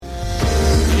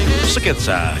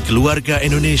Sketsa Keluarga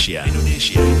Indonesia.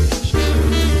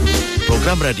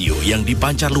 Program radio yang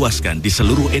dipancarluaskan di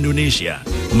seluruh Indonesia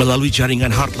melalui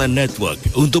jaringan Heartland Network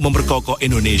untuk memperkokoh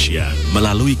Indonesia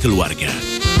melalui keluarga.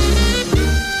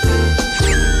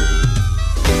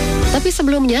 Tapi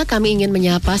sebelumnya kami ingin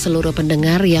menyapa seluruh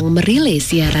pendengar yang merilai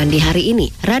siaran di hari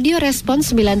ini. Radio Respons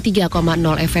 93,0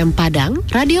 FM Padang,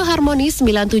 Radio Harmoni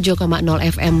 97,0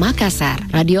 FM Makassar,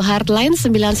 Radio Heartline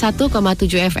 91,7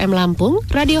 FM Lampung,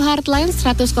 Radio Heartline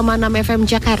 100,6 FM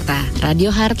Jakarta,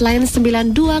 Radio Heartline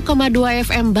 92,2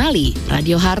 FM Bali,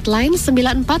 Radio Heartline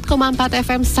 94,4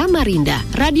 FM Samarinda,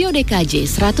 Radio DKJ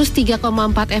 103,4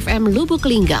 FM Lubuk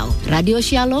Linggau, Radio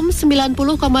Shalom 90,2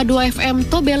 FM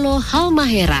Tobelo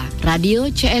Halmahera, Radio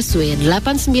CSW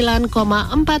 89,40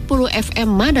 FM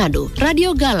Manado,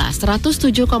 Radio Gala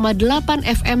 107,8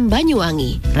 FM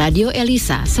Banyuwangi, Radio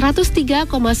Elisa 103,9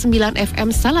 FM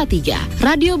Salatiga,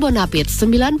 Radio Bonapit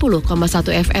 90,1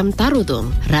 FM Tarutung,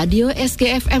 Radio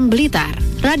SGFM Blitar,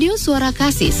 Radio Suara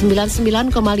Kasih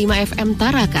 99,5 FM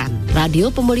Tarakan, Radio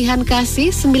Pemulihan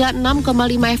Kasih 96,5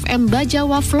 FM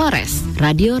Bajawa Flores,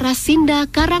 Radio Rasinda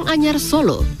Karanganyar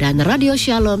Solo, dan Radio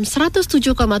Shalom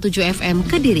 107,7 FM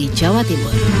Kediri, Jawa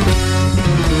Timur.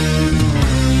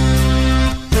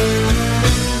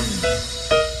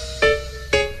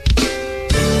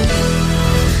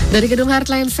 Dari Gedung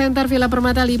Heartline Center Villa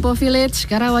Permata Lipo Village,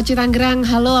 Karawaci Tangerang.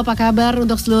 Halo, apa kabar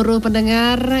untuk seluruh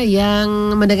pendengar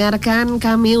yang mendengarkan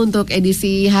kami untuk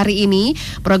edisi hari ini.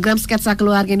 Program Sketsa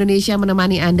Keluarga Indonesia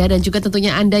menemani Anda dan juga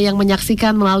tentunya Anda yang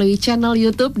menyaksikan melalui channel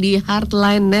YouTube di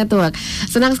Heartline Network.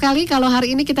 Senang sekali kalau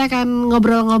hari ini kita akan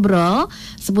ngobrol-ngobrol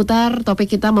seputar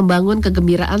topik kita membangun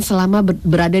kegembiraan selama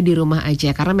berada di rumah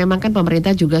aja. Karena memang kan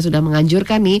pemerintah juga sudah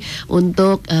menganjurkan nih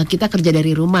untuk kita kerja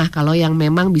dari rumah kalau yang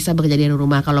memang bisa bekerja dari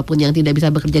rumah. Walaupun yang tidak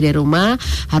bisa bekerja dari rumah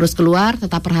harus keluar,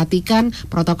 tetap perhatikan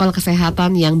protokol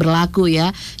kesehatan yang berlaku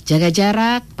ya. Jaga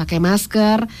jarak, pakai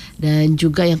masker, dan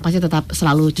juga yang pasti tetap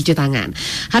selalu cuci tangan.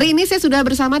 Hari ini saya sudah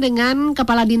bersama dengan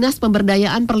Kepala Dinas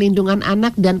Pemberdayaan Perlindungan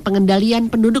Anak dan Pengendalian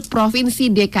Penduduk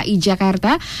Provinsi DKI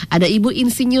Jakarta. Ada Ibu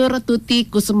Insinyur Tuti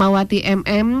Kusumawati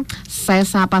MM. Saya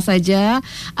sapa saja.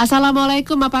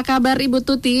 Assalamualaikum, apa kabar Ibu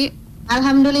Tuti?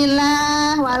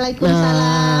 Alhamdulillah,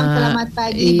 waalaikumsalam. Selamat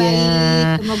pagi, iya.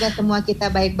 Baik. Semoga semua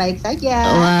kita baik-baik saja.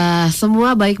 Wah,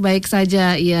 semua baik-baik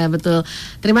saja. Iya, betul.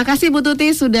 Terima kasih Bu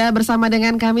Tuti sudah bersama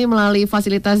dengan kami melalui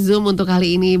fasilitas Zoom untuk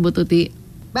kali ini, Bu Tuti.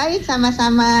 Baik,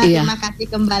 sama-sama. Iya. Terima kasih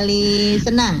kembali.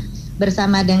 Senang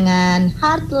bersama dengan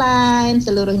Heartline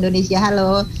seluruh Indonesia.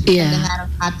 Halo, Iya. Dengar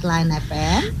Heartline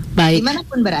FM. Baik.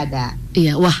 Dimanapun berada.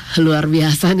 Iya, wah luar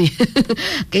biasa nih.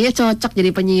 Kayaknya cocok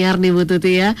jadi penyiar nih Bu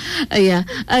Tuti ya. Iya.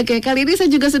 Oke, kali ini saya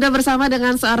juga sudah bersama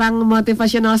dengan seorang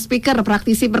motivational speaker,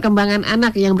 praktisi perkembangan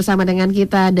anak yang bersama dengan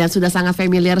kita dan sudah sangat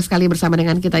familiar sekali bersama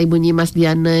dengan kita, Ibu Nyimas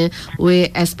Diana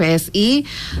WSPSI.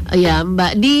 Ya,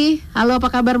 Mbak Di. Halo, apa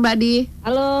kabar Mbak Di?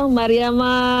 Halo Mbak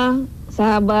Riyama,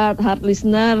 sahabat Heart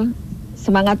Listener.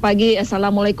 Semangat pagi,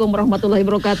 Assalamualaikum warahmatullahi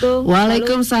wabarakatuh.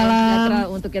 Waalaikumsalam. Sejahtera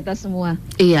untuk kita semua.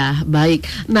 Iya, baik.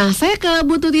 Nah, saya ke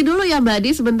Bu Tuti dulu ya Mbak Di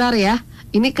sebentar ya.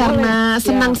 Ini karena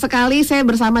senang sekali saya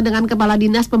bersama dengan Kepala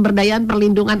Dinas Pemberdayaan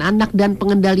Perlindungan Anak dan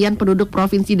Pengendalian Penduduk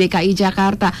Provinsi DKI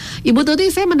Jakarta. Ibu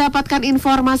Tuti, saya mendapatkan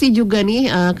informasi juga nih,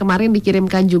 kemarin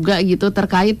dikirimkan juga gitu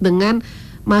terkait dengan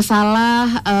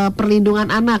masalah perlindungan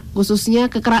anak, khususnya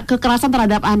kekerasan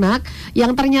terhadap anak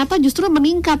yang ternyata justru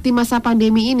meningkat di masa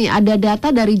pandemi ini. Ada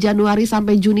data dari Januari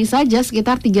sampai Juni saja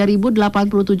sekitar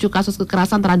 3.087 kasus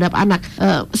kekerasan terhadap anak.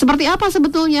 Seperti apa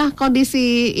sebetulnya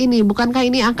kondisi ini? Bukankah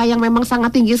ini angka yang memang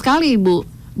sangat tinggi sekali, Bu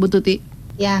Tuti?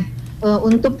 Ya,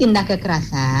 untuk tindak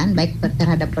kekerasan baik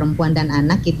terhadap perempuan dan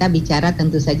anak, kita bicara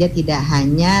tentu saja tidak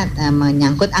hanya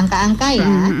menyangkut angka-angka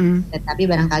ya, tetapi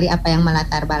barangkali apa yang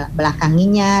melatar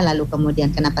belakanginya, lalu kemudian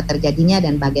kenapa terjadinya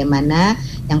dan bagaimana,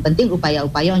 yang penting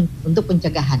upaya-upaya untuk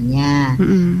pencegahannya.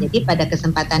 Jadi pada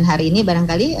kesempatan hari ini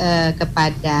barangkali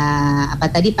kepada apa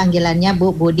tadi panggilannya Bu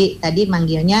Budi tadi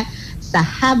manggilnya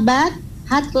sahabat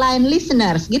Heartline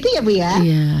listeners, gitu ya Bu ya?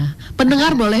 Iya.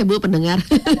 Pendengar boleh Bu, pendengar.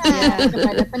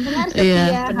 Kepada pendengar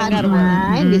setia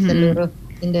Heartline di seluruh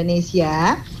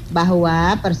Indonesia,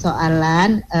 bahwa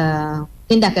persoalan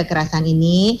tindak kekerasan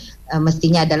ini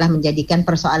mestinya adalah menjadikan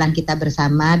persoalan kita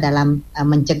bersama dalam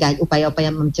mencegah,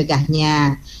 upaya-upaya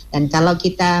mencegahnya. Dan kalau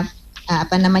kita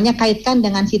kaitkan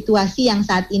dengan situasi yang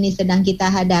saat ini sedang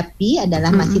kita hadapi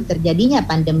adalah masih terjadinya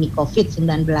pandemi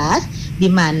COVID-19,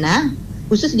 di mana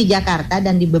khusus di Jakarta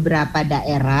dan di beberapa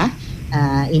daerah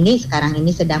ini sekarang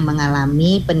ini sedang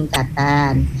mengalami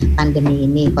peningkatan pandemi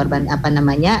ini, korban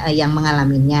yang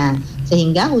mengalaminya.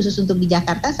 Sehingga khusus untuk di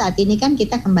Jakarta saat ini kan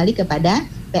kita kembali kepada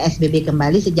PSBB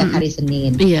kembali sejak hari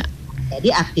Senin. Iya. Jadi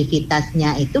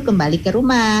aktivitasnya itu kembali ke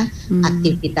rumah,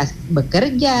 aktivitas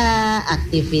bekerja,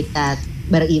 aktivitas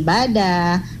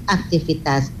beribadah,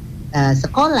 aktivitas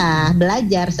sekolah,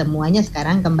 belajar, semuanya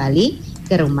sekarang kembali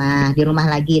ke rumah, di rumah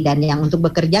lagi. Dan yang untuk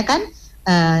bekerja kan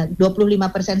 25%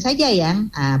 saja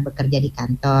yang bekerja di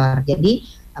kantor. Jadi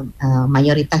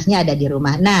mayoritasnya ada di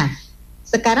rumah. Nah,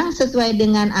 sekarang sesuai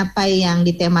dengan apa yang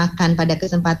ditemakan pada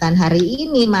kesempatan hari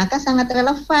ini, maka sangat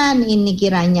relevan ini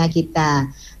kiranya kita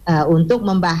untuk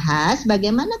membahas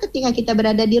bagaimana ketika kita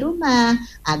berada di rumah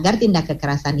agar tindak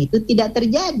kekerasan itu tidak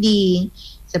terjadi.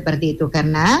 Seperti itu,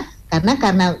 karena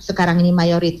sekarang ini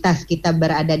mayoritas kita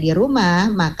berada di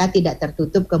rumah, maka tidak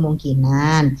tertutup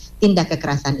kemungkinan tindak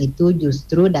kekerasan itu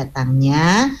justru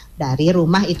datangnya dari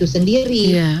rumah itu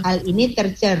sendiri. Hal ini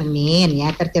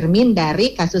tercermin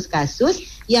dari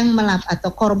kasus-kasus yang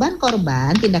atau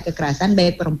korban-korban tindak kekerasan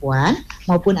baik perempuan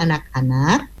maupun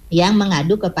anak-anak yang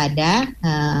mengadu kepada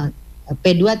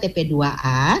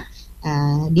P2TP2A,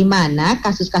 di mana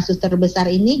kasus-kasus terbesar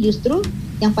ini justru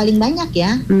yang paling banyak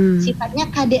sifatnya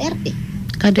KDRT.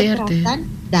 Kekerasan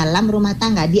dalam rumah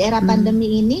tangga. Di era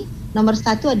pandemi ini nomor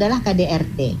 1 adalah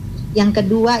KDRT. Yang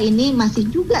kedua ini masih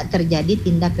juga terjadi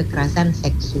tindak kekerasan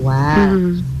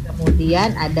seksual.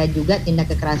 Kemudian ada juga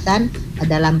tindak kekerasan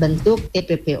dalam bentuk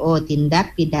TPPO,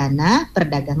 tindak pidana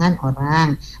perdagangan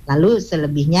orang. Lalu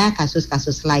selebihnya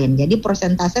kasus-kasus lain. Jadi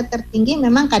persentase tertinggi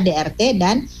memang KDRT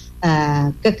dan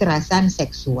kekerasan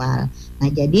seksual. Nah,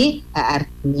 jadi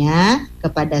artinya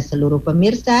kepada seluruh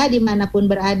pemirsa dimanapun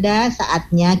berada,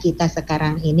 saatnya kita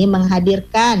sekarang ini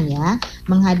menghadirkan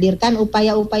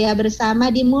upaya-upaya bersama,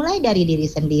 dimulai dari diri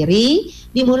sendiri,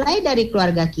 dimulai dari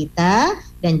keluarga kita,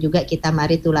 dan juga kita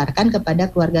mari tularkan kepada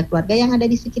keluarga-keluarga yang ada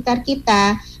di sekitar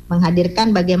kita,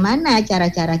 menghadirkan bagaimana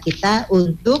cara-cara kita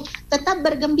untuk tetap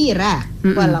bergembira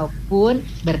walaupun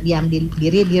berdiam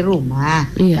diri di rumah.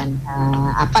 Dan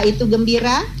apa itu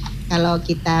gembira? Kalau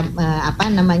kita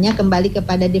kembali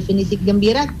kepada definisi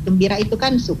gembira itu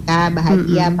kan suka,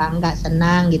 bahagia, bangga,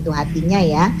 senang gitu hatinya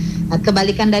ya.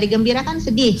 Kebalikan dari gembira kan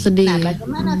sedih. Nah,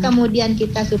 bagaimana kemudian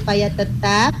kita supaya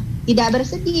tetap tidak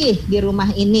bersedih di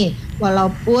rumah ini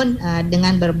walaupun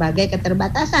dengan berbagai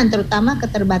keterbatasan, terutama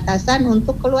keterbatasan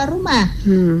untuk keluar rumah.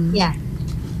 Ya.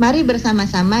 Mari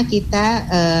bersama-sama kita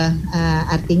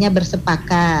artinya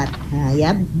bersepakat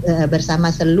bersama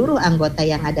seluruh anggota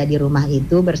yang ada di rumah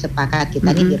itu bersepakat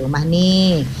kita nih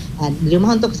di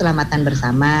rumah untuk keselamatan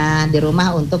bersama, di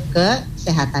rumah untuk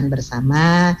kesehatan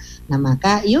bersama. Nah,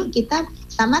 maka yuk kita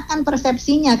samakan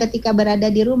persepsinya ketika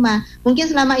berada di rumah. Mungkin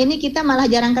selama ini kita malah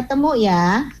jarang ketemu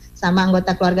ya sama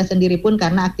anggota keluarga sendiri pun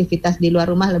karena aktivitas di luar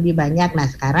rumah lebih banyak. Nah,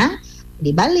 sekarang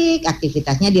dibalik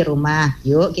aktivitasnya di rumah.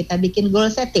 Yuk kita bikin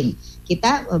goal setting.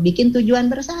 Kita bikin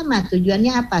tujuan bersama.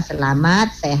 Tujuannya apa?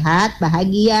 Selamat, sehat,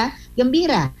 bahagia,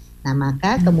 gembira. Nah,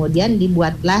 maka kemudian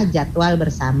dibuatlah jadwal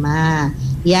bersama.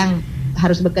 Yang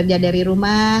harus bekerja dari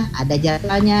rumah, ada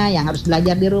jadwalnya. Yang harus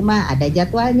belajar di rumah, ada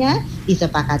jadwalnya.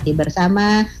 Disepakati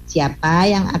bersama siapa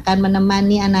yang akan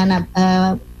menemani anak-anak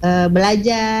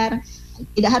belajar.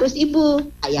 Tidak harus ibu,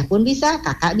 ayah pun bisa,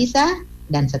 kakak bisa,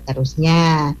 dan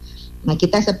seterusnya. Nah,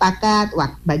 kita sepakat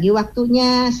bagi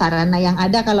waktunya, sarana yang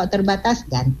ada kalau terbatas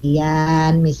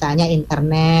gantian, misalnya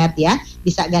internet ya,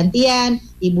 bisa gantian.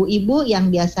 Ibu-ibu yang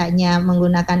biasanya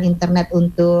menggunakan internet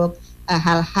untuk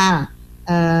hal-hal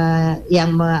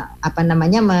yang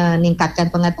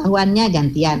meningkatkan pengetahuannya,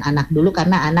 gantian anak dulu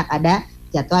karena anak ada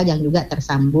jadwal yang juga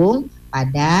tersambung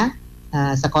pada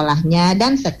sekolahnya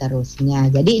dan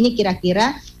seterusnya. Jadi ini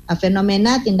kira-kira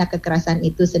fenomena tindak kekerasan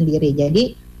itu sendiri.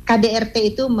 Jadi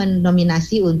KDRT itu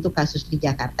mendominasi untuk kasus di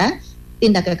Jakarta,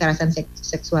 tindak kekerasan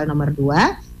seksual nomor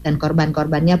 2, dan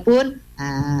korban-korbannya pun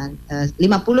 50%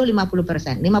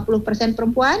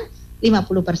 perempuan,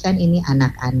 50% ini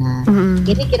anak-anak.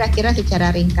 Jadi kira-kira secara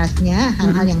ringkasnya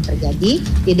hal-hal yang terjadi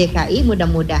di DKI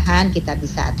mudah-mudahan kita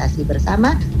bisa atasi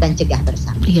bersama dan cegah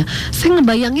bersama. Iya, saya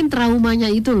ngebayangin traumanya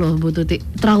itu loh Bu Tuti.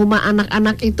 Trauma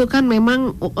anak-anak itu kan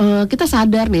memang kita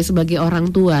sadar nih sebagai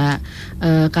orang tua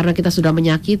karena kita sudah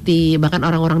menyakiti bahkan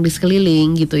orang-orang di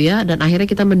sekeliling gitu ya, dan akhirnya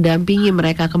kita mendampingi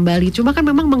mereka kembali. Cuma kan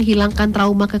memang menghilangkan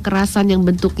trauma kekerasan yang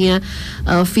bentuknya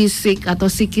fisik atau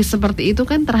psikis seperti itu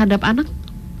kan terhadap anak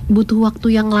butuh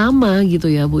waktu yang lama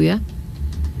gitu ya Bu ya?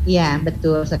 Ya,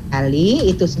 betul sekali.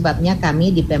 Itu sebabnya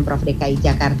kami di Pemprov DKI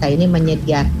Jakarta ini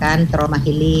menyediakan trauma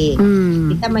healing.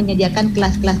 Kita menyediakan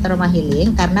kelas-kelas trauma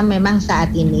healing karena memang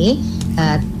saat ini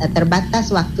terbatas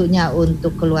waktunya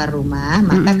untuk keluar rumah,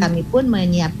 maka kami pun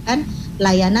menyiapkan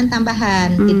layanan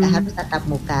tambahan. Kita harus tatap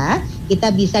muka,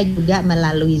 kita bisa juga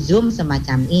melalui Zoom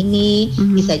semacam ini,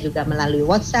 bisa juga melalui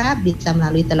WhatsApp, bisa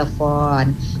melalui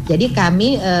telepon. Jadi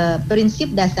kami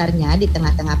prinsip dasarnya di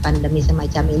tengah-tengah pandemi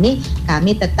semacam ini,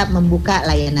 kami tetap membuka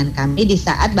layanan kami di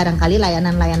saat barangkali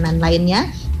layanan-layanan lainnya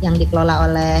yang dikelola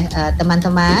oleh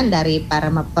teman-teman dari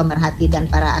para pemerhati dan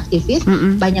para aktivis,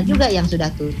 banyak juga yang sudah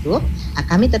tutup.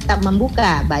 Kami tetap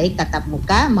membuka, baik tatap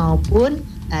muka maupun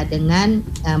dengan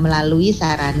melalui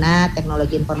sarana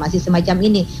teknologi informasi semacam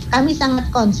ini. Kami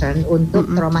sangat concern untuk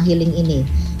trauma healing ini.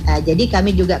 Jadi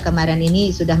kami juga kemarin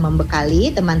ini sudah membekali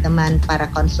teman-teman para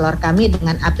konselor kami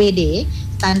dengan APD,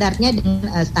 standarnya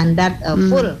dengan standar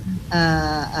full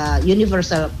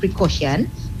universal precaution.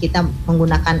 Kita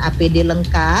menggunakan APD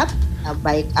lengkap,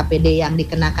 baik APD yang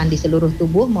dikenakan di seluruh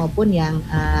tubuh maupun yang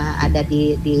ada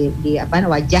di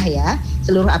wajah ya.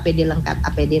 Seluruh APD lengkap.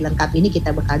 APD lengkap ini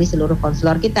kita bekali seluruh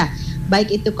konselor kita,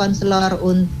 baik itu konselor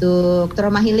untuk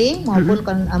trauma healing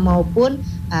maupun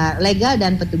legal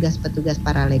dan petugas-petugas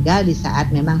paralegal di saat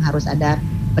memang harus ada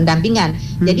pendampingan.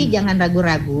 Jadi jangan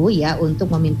ragu-ragu ya untuk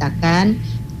memintakan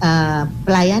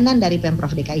pelayanan dari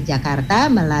Pemprov DKI Jakarta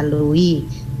melalui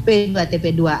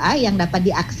P2TP2A yang dapat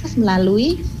diakses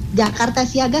melalui Jakarta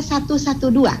Siaga 112.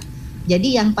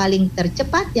 Jadi yang paling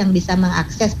tercepat yang bisa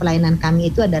mengakses pelayanan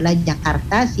kami itu adalah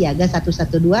Jakarta Siaga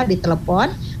 112 di telepon,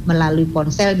 melalui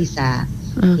ponsel bisa.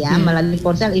 Ya, melalui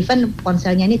ponsel, even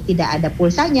ponselnya ini tidak ada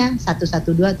pulsanya,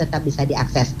 112 tetap bisa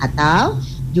diakses. Atau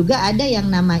juga ada yang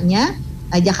namanya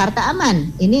Jakarta Aman.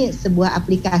 Ini sebuah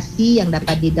aplikasi yang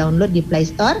dapat di-download di Play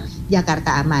Store,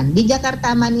 Jakarta Aman. Di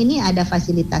Jakarta Aman ini ada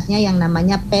fasilitasnya yang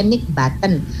namanya panic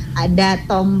button. Ada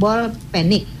tombol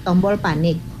panik.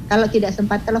 Kalau tidak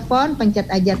sempat telepon,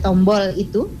 pencet aja tombol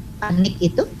itu, panik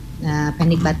itu,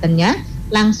 panic buttonnya,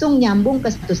 langsung nyambung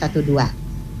ke 112.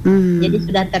 Jadi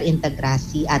sudah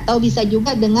terintegrasi. Atau bisa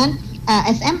juga dengan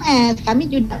SMS. Kami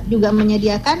juga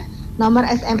menyediakan nomor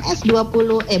SMS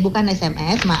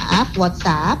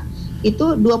WhatsApp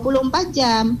itu 24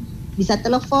 jam. Bisa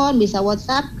telepon, bisa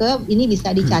WhatsApp ini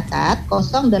bisa dicatat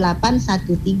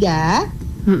 0813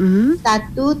 17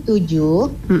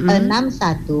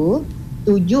 61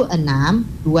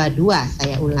 7622.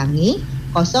 Saya ulangi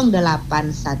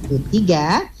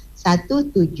 0813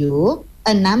 17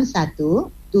 61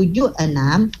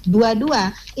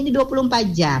 7622. Ini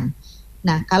 24 jam.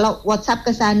 Nah, kalau WhatsApp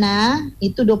ke sana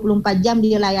itu 24 jam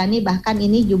dilayani, bahkan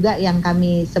ini juga yang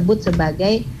kami sebut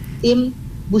sebagai tim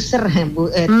booster,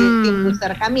 tim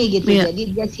booster kami gitu.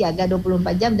 Jadi dia siaga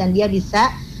 24 jam dan dia bisa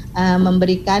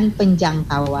memberikan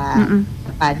penjangkauan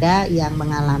kepada yang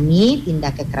mengalami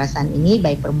tindak kekerasan ini,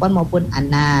 baik perempuan maupun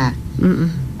anak.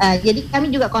 Jadi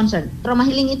kami juga concern, trauma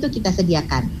healing itu kita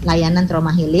sediakan, layanan trauma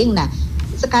healing. Nah,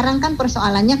 sekarang kan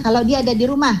persoalannya kalau dia ada di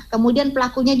rumah, kemudian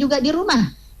pelakunya juga di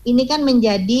rumah. Ini kan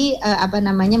menjadi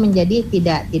menjadi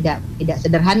tidak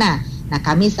sederhana. Nah,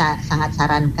 kami sangat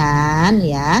sarankan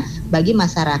ya bagi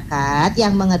masyarakat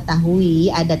yang mengetahui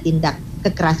ada tindak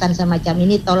kekerasan semacam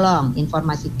ini, tolong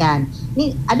informasikan.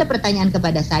 Ini ada pertanyaan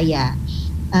kepada saya,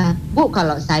 Bu,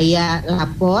 kalau saya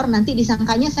lapor nanti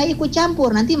disangkanya saya ikut campur,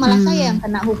 nanti malah saya yang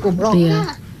kena hukum. Loh,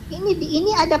 enggak.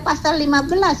 Ini ada pasal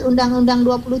 15 Undang-Undang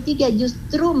 23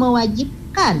 justru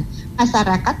mewajibkan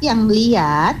masyarakat yang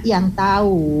lihat, yang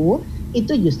tahu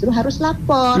itu justru harus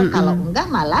lapor. Kalau enggak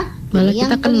malah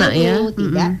kita kena ya,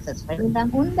 tidak sesuai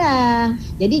undang-undang.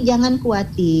 Jadi jangan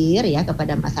khawatir ya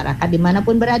kepada masyarakat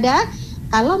dimanapun berada.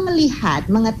 Kalau melihat,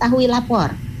 mengetahui,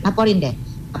 laporin deh.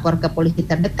 Lapor ke polisi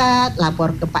terdekat,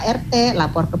 lapor ke Pak RT,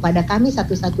 lapor kepada kami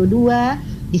 112.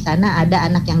 Di sana ada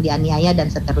anak yang dianiaya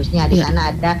dan seterusnya. Di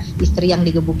sana ada istri yang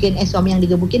digebukin, suami yang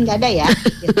digebukin nggak ada ya,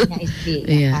 biasanya istri,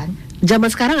 ya kan?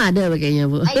 Zaman sekarang ada kayaknya,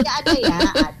 Bu. Tidak ada ya.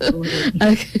 Aduh.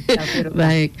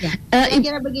 Baik. Ya,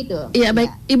 kira begitu. Iya,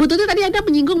 baik. Ibu Tuti tadi ada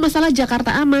menyinggung masalah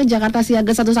Jakarta Aman, Jakarta Siaga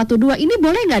 112. Ini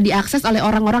boleh nggak diakses oleh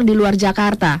orang-orang di luar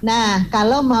Jakarta? Nah,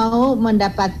 kalau mau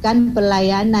mendapatkan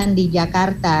pelayanan di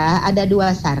Jakarta ada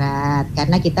 2 syarat.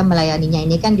 Karena kita melayaninya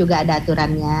ini kan juga ada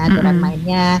aturannya, aturan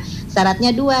mainnya.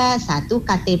 Syaratnya 2, 1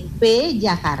 KTP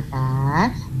Jakarta,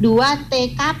 2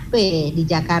 TKP di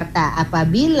Jakarta.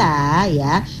 Apabila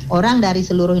ya orang dari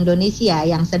seluruh Indonesia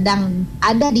yang sedang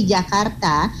ada di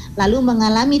Jakarta lalu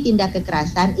mengalami tindak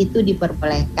kekerasan itu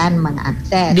diperbolehkan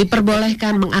mengakses.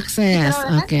 Mengakses.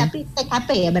 Oke. Tapi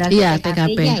TKP ya berarti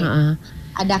TKP-nya ya.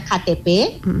 Ada KTP.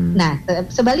 Nah,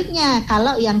 sebaliknya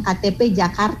kalau yang KTP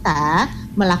Jakarta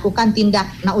melakukan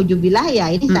tindak naudzubillah ya,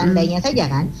 ini seandainya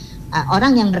saja kan.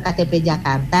 Orang yang ber-KTP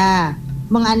Jakarta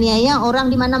menganiaya orang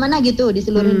di mana-mana gitu di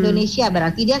seluruh Indonesia,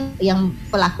 berarti dia yang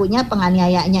pelakunya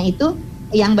penganiayaannya itu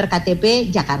yang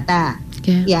ber-KTP Jakarta,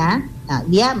 ya. Nah,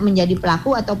 dia menjadi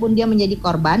pelaku ataupun dia menjadi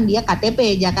korban, dia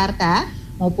KTP Jakarta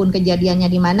maupun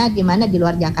kejadiannya di mana di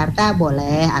luar Jakarta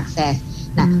boleh akses.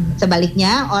 Nah,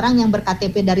 sebaliknya orang yang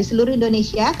ber-KTP dari seluruh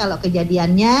Indonesia kalau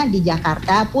kejadiannya di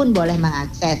Jakarta pun boleh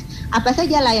mengakses. Apa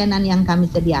saja layanan yang kami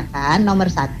sediakan?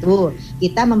 Nomor 1,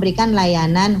 kita memberikan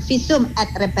layanan visum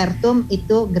et repertum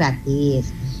itu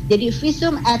gratis. Jadi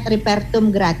visum et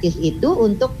repertum gratis itu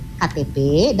untuk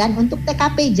KTP dan untuk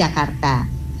TKP Jakarta.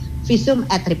 Visum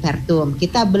et repertum.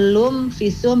 Kita belum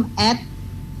visum et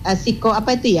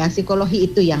psikologi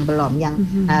itu yang belum, yang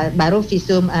baru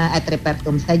visum et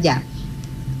repertum saja.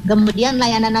 Kemudian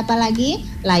layanan apa lagi?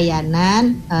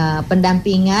 Layanan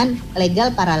pendampingan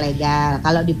legal paralegal.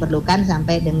 Kalau diperlukan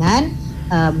sampai dengan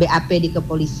BAP di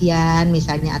kepolisian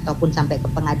misalnya ataupun sampai ke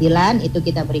pengadilan, itu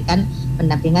kita berikan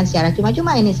pendampingan secara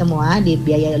cuma-cuma, ini semua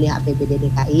dibiayai oleh APBD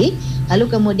DKI. Lalu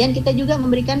kemudian kita juga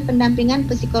memberikan pendampingan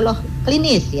psikolog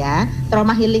klinis ya,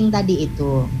 trauma healing tadi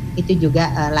itu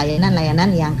juga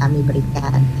layanan-layanan yang kami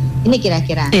berikan. Ini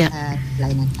kira-kira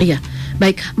layanan. Iya.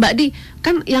 Baik, Mbak Di,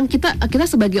 kan yang kita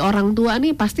sebagai orang tua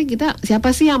nih pasti kita siapa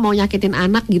sih yang mau nyakitin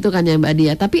anak gitu kan ya Mbak Di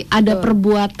ya. Tapi ada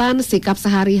perbuatan, sikap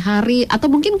sehari-hari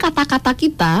atau mungkin kata-kata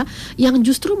kita yang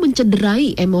justru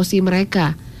mencederai emosi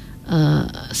mereka.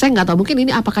 Saya nggak tahu, mungkin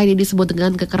ini apakah ini disebut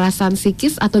dengan kekerasan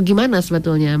psikis atau gimana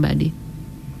sebetulnya Mbak Di?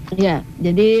 Ya,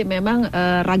 jadi memang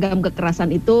ragam kekerasan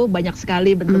itu banyak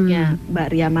sekali bentuknya, Mbak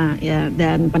Riyama ya,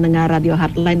 dan pendengar radio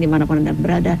Heartline dimanapun Anda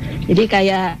berada. Jadi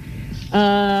kayak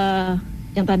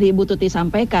yang tadi Ibu Tuti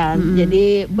sampaikan,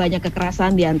 jadi banyak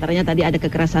kekerasan, diantaranya tadi ada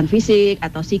kekerasan fisik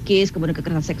atau psikis, kemudian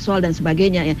kekerasan seksual dan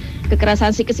sebagainya ya.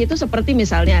 Kekerasan psikis itu seperti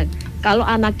misalnya kalau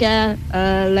anaknya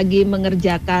lagi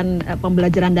mengerjakan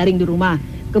pembelajaran daring di rumah,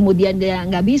 kemudian dia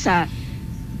nggak bisa,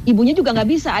 ibunya juga nggak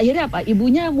bisa, akhirnya apa?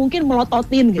 Ibunya mungkin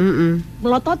melototin gitu.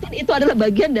 Melototin itu adalah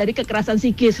bagian dari kekerasan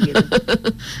psikis gitu.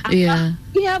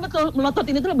 Iya betul,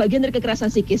 melototin itu adalah bagian dari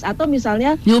kekerasan psikis. Atau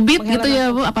misalnya nyubit gitu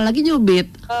ya Bu, apalagi nyubit.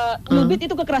 Nyubit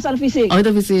itu kekerasan fisik. Oh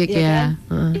itu fisik ya.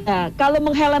 Kan? Ya, kalau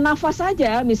menghela nafas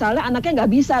saja, misalnya anaknya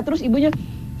nggak bisa, terus ibunya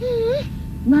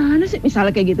mana sih,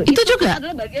 misalnya kayak gitu. Itu juga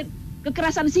adalah bagian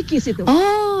kekerasan psikis itu.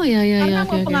 Oh ya. Karena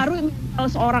mempengaruhi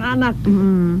seorang anak.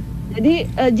 Jadi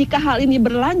jika hal ini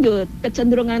berlanjut,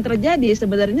 kecenderungan terjadi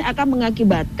sebenarnya akan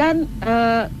mengakibatkan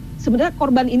sebenarnya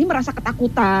korban ini merasa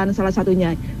ketakutan salah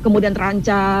satunya, kemudian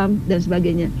terancam dan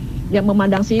sebagainya, yang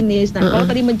memandang sinis. Nah kalau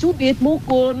tadi mencubit,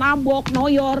 mukul, nabok,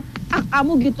 noyor,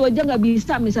 kamu gitu aja nggak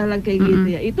bisa misalnya kayak gitu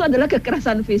ya, itu adalah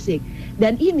kekerasan fisik.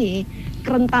 Dan ini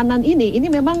kerentanan ini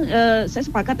memang saya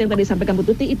sepakat yang tadi disampaikan Bu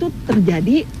Tuti, itu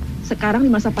terjadi sekarang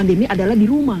di masa pandemi adalah di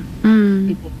rumah.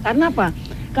 Gitu. Karena apa?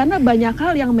 Karena banyak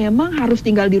hal yang memang harus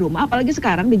tinggal di rumah, apalagi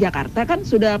sekarang di Jakarta kan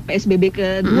sudah PSBB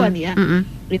kedua nih ya.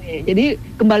 Jadi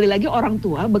kembali lagi orang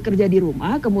tua bekerja di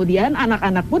rumah, kemudian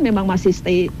anak-anak pun memang masih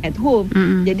stay at home.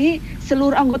 Jadi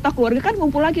seluruh anggota keluarga kan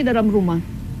ngumpul lagi dalam rumah,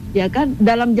 ya kan,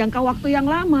 dalam jangka waktu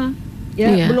yang lama.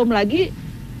 Ya, belum lagi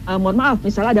mohon maaf,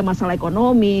 misalnya ada masalah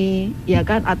ekonomi, ya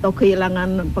kan, atau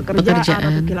kehilangan pekerjaan.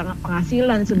 Atau kehilangan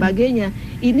penghasilan sebagainya.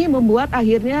 Ini membuat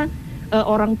akhirnya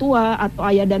orang tua atau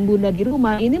ayah dan bunda di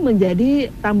rumah ini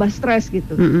menjadi tambah stres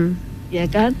gitu, ya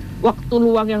kan, waktu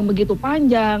luang yang begitu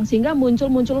panjang sehingga muncul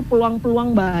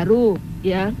peluang-peluang baru,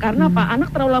 ya, karena apa,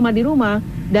 anak terlalu lama di rumah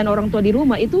dan orang tua di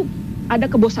rumah itu ada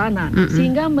kebosanan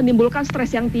sehingga menimbulkan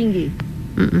stres yang tinggi.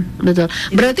 Betul.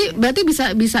 Berarti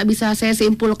bisa saya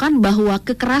simpulkan bahwa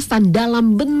kekerasan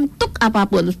dalam bentuk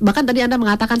apapun, bahkan tadi Anda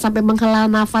mengatakan sampai menghela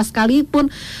nafas sekalipun,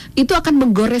 itu akan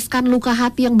menggoreskan luka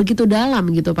hati yang begitu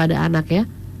dalam gitu pada anak ya.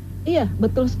 Iya,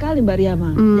 betul sekali Mbak Riyama.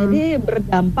 Jadi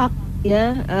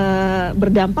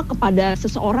berdampak kepada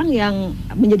seseorang yang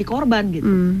menjadi korban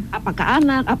gitu. Apakah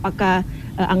anak, apakah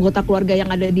anggota keluarga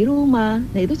yang ada di rumah.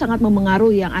 Nah, itu sangat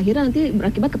mempengaruhi yang akhirnya nanti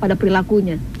berakibat kepada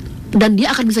perilakunya. Dan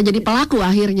dia akan bisa jadi pelaku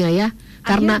akhirnya ya,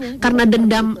 karena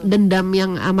dendam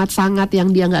yang amat sangat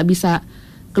yang dia nggak bisa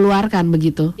keluarkan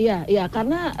begitu. Iya,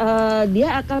 karena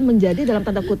dia akan menjadi dalam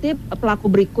tanda kutip pelaku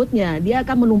berikutnya. Dia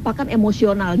akan menumpahkan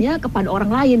emosionalnya kepada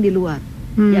orang lain di luar.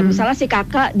 Ya misalnya si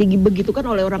kakak dibegitukan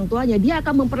oleh orang tuanya, dia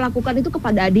akan memperlakukan itu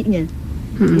kepada adiknya.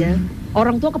 Ya,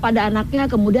 orang tua kepada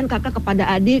anaknya, kemudian kakak kepada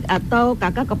adik, atau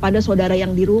kakak kepada saudara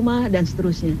yang di rumah dan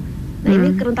seterusnya. Nah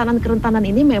ini kerentanan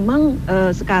ini memang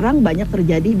sekarang banyak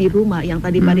terjadi di rumah. Yang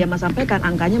tadi Mbak Riyama sampaikan,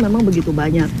 angkanya memang begitu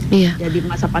banyak. Jadi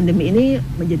masa pandemi ini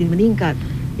menjadi meningkat.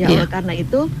 Ya oleh karena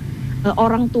itu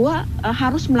orang tua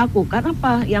harus melakukan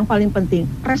apa yang paling penting,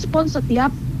 respon setiap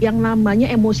yang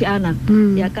namanya emosi anak.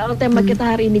 Ya kalau tema kita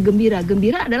hari ini gembira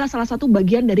adalah salah satu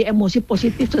bagian dari emosi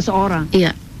positif seseorang.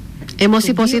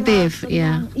 Emosi positif.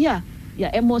 Iya. Ya,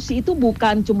 emosi itu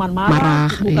bukan cuma marah,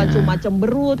 bukan cuma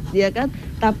cemberut, ya kan?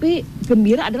 Tapi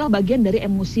gembira adalah bagian dari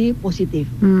emosi positif.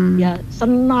 Ya,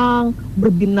 senang,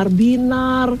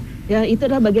 berbinar-binar, ya itu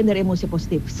adalah bagian dari emosi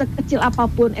positif. Sekecil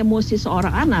apapun emosi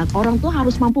seorang anak, orang tua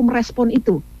harus mampu merespon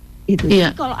itu.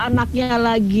 Jadi kalau anaknya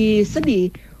lagi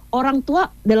sedih, orang tua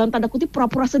dalam tanda kutip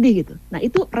pura-pura sedih gitu. Nah,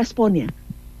 itu responnya.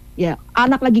 Ya,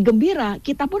 anak lagi gembira,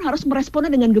 kita pun harus meresponnya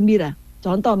dengan gembira.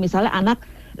 Contoh misalnya anak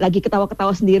lagi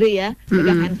ketawa-ketawa sendiri ya,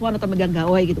 megang handphone atau megang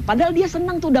gawai gitu. Padahal dia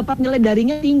senang tuh dapat nilai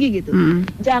darinya tinggi gitu.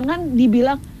 Jangan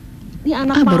dibilang, nih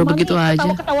anak mama nih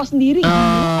ketawa-ketawa sendiri.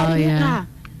 Nah,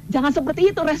 jangan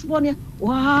seperti itu responnya.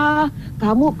 Wah,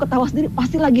 kamu ketawa sendiri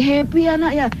pasti lagi happy ya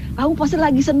nak ya. Kamu pasti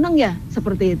lagi senang ya,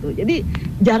 seperti itu. Jadi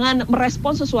jangan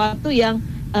merespon sesuatu yang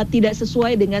tidak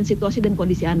sesuai dengan situasi dan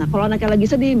kondisi anak. Kalau anaknya lagi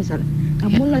sedih misalnya,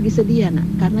 kamu lagi sedih ya nak,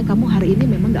 karena kamu hari ini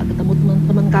memang gak ketemu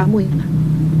teman-teman kamu ya nak.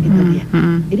 Itu dia.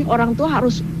 Jadi orang tua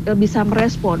harus bisa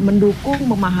merespon, mendukung,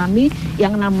 memahami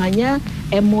yang namanya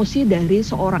emosi dari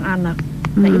seorang anak.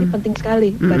 Nah, ini penting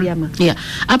sekali, Mbak Diama. Iya.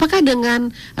 Apakah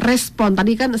dengan respon,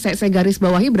 tadi kan saya garis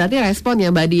bawahi berarti respon ya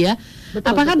Mbak Dia.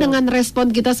 Apakah dengan respon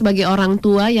kita sebagai orang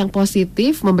tua yang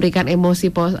positif, memberikan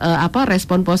emosi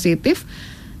respon positif,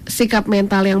 sikap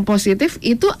mental yang positif,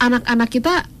 itu anak-anak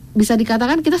kita bisa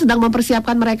dikatakan kita sedang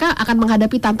mempersiapkan mereka akan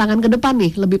menghadapi tantangan ke depan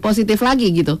nih, lebih positif lagi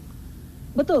gitu.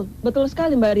 Betul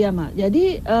sekali Mbak Riyama.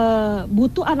 Jadi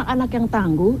butuh anak-anak yang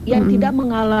tangguh, yang tidak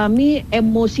mengalami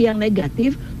emosi yang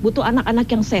negatif, butuh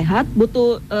anak-anak yang sehat,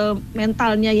 butuh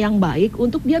mentalnya yang baik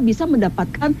untuk dia bisa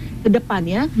mendapatkan ke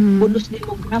depannya bonus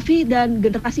demografi dan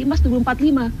generasi emas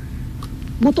 2045.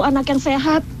 Butuh anak yang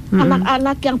sehat,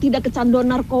 anak-anak yang tidak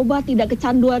kecanduan narkoba, tidak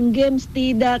kecanduan games,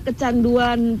 tidak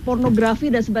kecanduan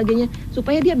pornografi dan sebagainya,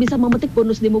 supaya dia bisa memetik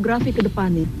bonus demografi ke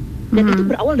depannya. Dan itu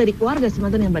berawal dari keluarga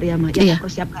sebenarnya Mbak Riyama yang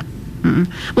mempersiapkan.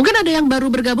 Mungkin ada yang baru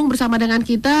bergabung bersama dengan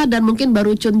kita dan mungkin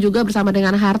baru tune juga bersama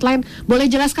dengan Heartline. Boleh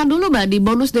jelaskan dulu Mbak, di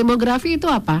bonus demografi itu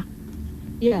apa?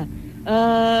 Iya,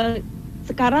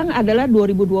 sekarang adalah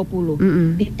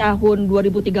 2020. Di tahun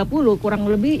 2030 kurang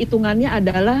lebih hitungannya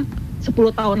adalah 10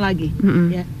 tahun lagi.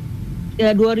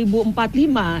 Ya,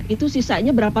 2045 itu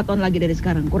sisanya berapa tahun lagi dari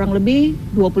sekarang? Kurang lebih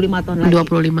 25 tahun lagi.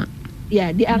 25.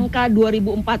 Ya, di angka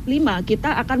 2045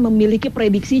 kita akan memiliki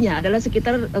prediksinya adalah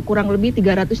sekitar kurang lebih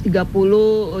 330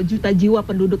 juta jiwa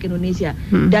penduduk Indonesia.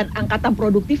 Dan angkatan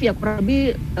produktif ya kurang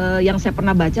lebih yang saya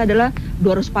pernah baca adalah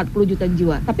 240 juta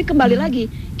jiwa. Tapi kembali lagi,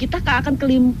 kita akan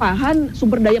kelimpahan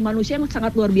sumber daya manusia yang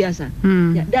sangat luar biasa.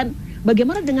 Ya, dan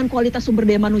bagaimana dengan kualitas sumber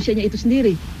daya manusianya itu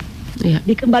sendiri?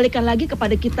 Dikembalikan lagi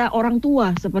kepada kita orang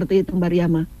tua seperti itu Mbak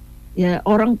Riyama. Ya,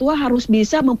 orang tua harus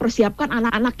bisa mempersiapkan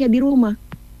anak-anaknya di rumah.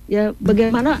 Ya,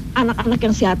 bagaimana anak-anak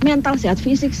yang sehat mental, sehat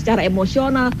fisik, secara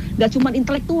emosional, gak cuma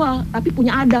intelektual, tapi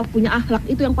punya adab, punya akhlak,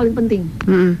 itu yang paling penting.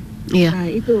 Nah,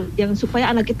 itu yang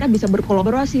supaya anak kita bisa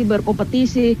berkolaborasi,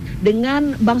 berkompetisi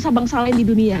dengan bangsa-bangsa lain di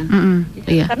dunia.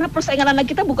 Karena persaingan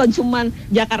anak kita bukan cuma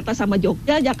Jakarta sama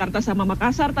Jogja, Jakarta sama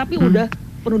Makassar, tapi udah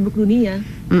penduduk dunia.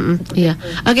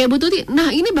 Oke, Bu Tuti.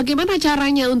 Nah, ini bagaimana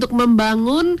caranya untuk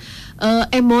membangun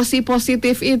emosi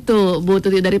positif itu, Bu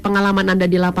Tuti, dari pengalaman Anda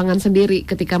di lapangan sendiri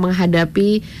ketika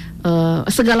menghadapi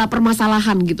segala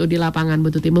permasalahan gitu di lapangan,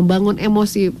 Bu Tuti, membangun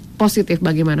emosi positif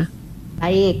bagaimana?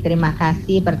 Baik, terima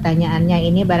kasih pertanyaannya.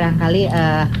 Ini barangkali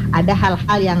ada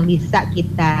hal-hal yang bisa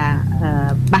kita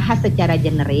bahas secara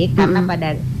generik karena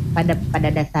pada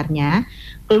dasarnya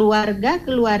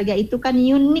keluarga itu kan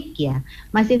unik ya.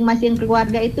 Masing-masing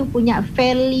keluarga itu punya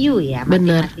value ya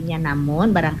masing-masingnya.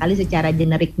 Namun barangkali secara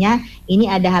generiknya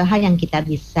ini ada hal-hal yang kita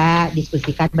bisa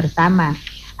diskusikan bersama.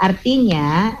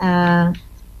 Artinya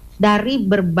dari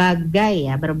berbagai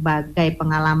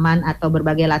pengalaman atau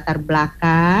berbagai latar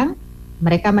belakang,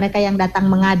 mereka yang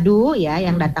datang mengadu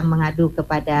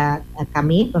kepada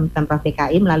kami Pemprov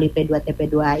DKI melalui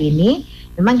P2TP2A ini,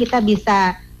 memang kita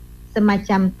bisa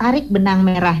semacam tarik benang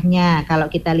merahnya.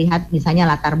 Kalau kita lihat misalnya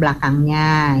latar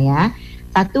belakangnya ya.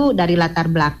 Satu, dari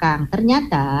latar belakang,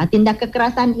 ternyata tindak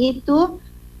kekerasan itu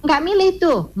nggak milih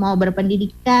tuh, mau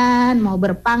berpendidikan, mau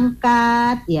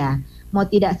berpangkat ya, mau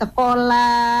tidak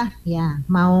sekolah ya,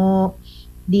 mau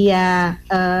dia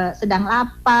sedang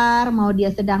lapar, mau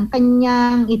dia sedang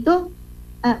kenyang, itu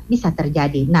bisa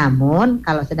terjadi. Namun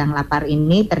kalau sedang lapar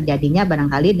ini terjadinya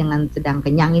barangkali dengan sedang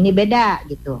kenyang ini beda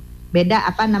gitu. Beda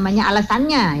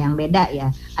alasannya yang beda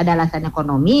ya. Ada alasan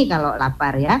ekonomi kalau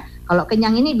lapar ya. Kalau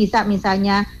kenyang ini bisa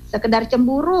misalnya sekedar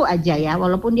cemburu aja ya.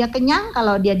 Walaupun dia kenyang,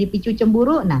 kalau dia dipicu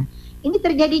cemburu. Nah, ini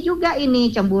terjadi juga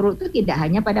ini. Cemburu itu tidak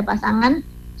hanya pada pasangan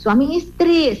suami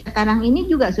istri. Sekarang ini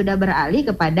juga sudah beralih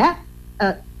kepada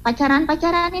pacaran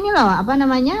ini loh,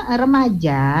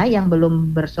 remaja yang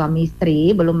belum bersuami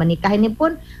istri, belum menikah ini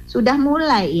pun sudah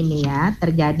mulai ini ya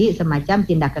terjadi semacam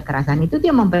tindak kekerasan. Itu dia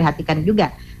memprihatinkan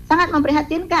juga, sangat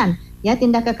memprihatinkan. Ya,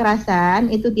 tindak kekerasan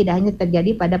itu tidak hanya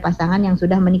terjadi pada pasangan yang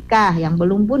sudah menikah, yang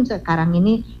belum pun sekarang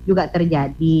ini juga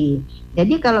terjadi.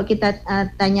 Jadi kalau kita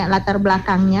tanya latar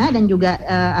belakangnya dan juga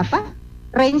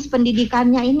range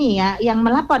pendidikannya ini ya, yang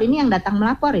melapor ini, yang datang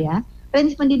melapor ya,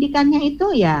 range pendidikannya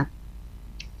itu ya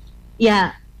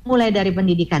mulai dari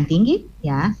pendidikan tinggi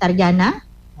ya, sarjana,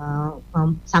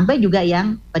 sampai juga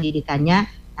yang pendidikannya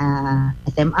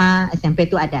SMA, SMP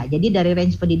itu ada. Jadi dari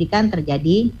range pendidikan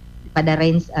terjadi pada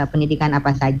range pendidikan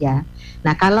apa saja.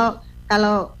 Nah, kalau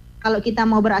kita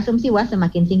mau berasumsi wah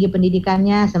semakin tinggi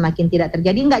pendidikannya semakin tidak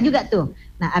terjadi, enggak juga tuh.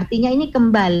 Nah, artinya ini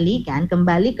kembali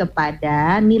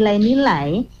kepada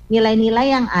nilai-nilai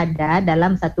yang ada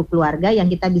dalam satu keluarga yang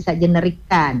kita bisa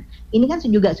generikkan. Ini kan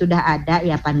juga sudah ada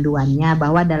ya panduannya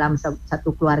bahwa dalam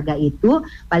satu keluarga itu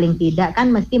paling tidak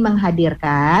kan mesti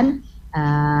menghadirkan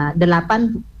 8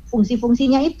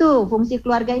 fungsi-fungsinya itu. Fungsi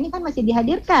keluarga ini kan masih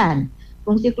dihadirkan.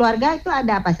 Fungsi keluarga itu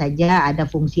ada apa saja? Ada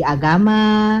fungsi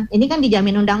agama. Ini kan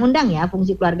dijamin undang-undang ya,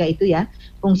 fungsi keluarga itu ya.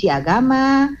 Fungsi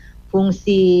agama,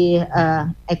 fungsi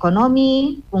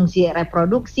ekonomi, fungsi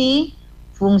reproduksi,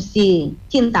 fungsi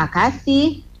cinta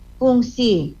kasih,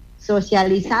 fungsi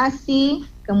sosialisasi,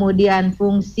 kemudian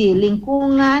fungsi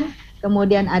lingkungan,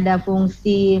 kemudian ada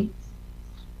fungsi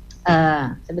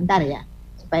sebentar ya,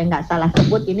 supaya nggak salah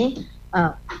sebut ini,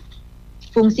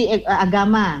 fungsi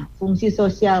agama, fungsi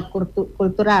sosial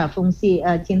kultural, fungsi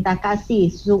cinta kasih,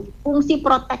 fungsi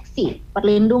proteksi,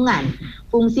 perlindungan,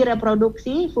 fungsi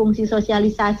reproduksi, fungsi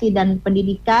sosialisasi dan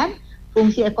pendidikan,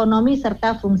 fungsi ekonomi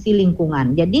serta fungsi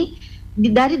lingkungan. Jadi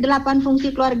dari 8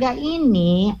 fungsi keluarga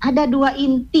ini ada 2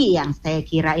 inti yang saya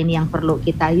kira ini yang perlu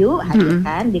kita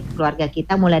hadirkan di keluarga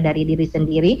kita, mulai dari diri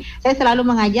sendiri. Saya selalu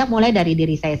mengajak mulai dari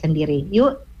diri saya sendiri.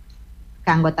 Yuk ke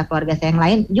anggota keluarga saya yang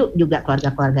lain, yuk juga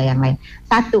keluarga-keluarga yang lain.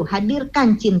 1,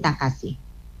 hadirkan cinta kasih.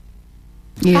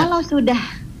 Kalau sudah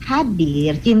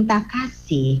hadir cinta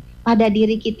kasih pada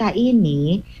diri kita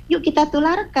ini, yuk kita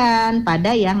tularkan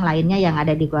pada yang lainnya yang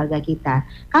ada di keluarga kita.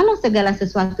 Kalau segala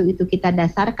sesuatu itu kita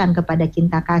dasarkan kepada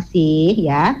cinta kasih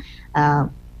ya,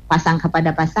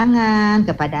 kepada pasangan,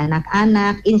 kepada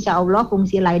anak-anak, insya Allah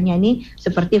fungsi lainnya ini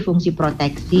seperti fungsi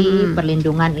proteksi,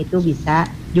 perlindungan itu bisa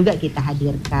juga kita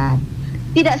hadirkan.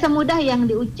 Tidak semudah yang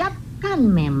diucapkan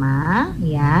memang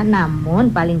ya,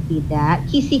 namun paling tidak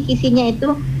kisi-kisinya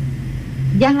itu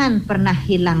jangan pernah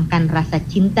hilangkan rasa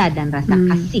cinta dan rasa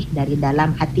kasih dari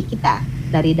dalam hati kita,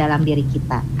 dari dalam diri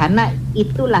kita. Karena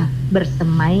itulah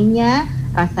bersemainya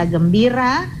rasa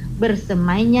gembira,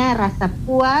 bersemainya rasa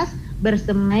puas,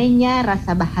 bersemainya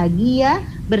rasa bahagia,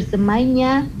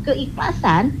 bersemainya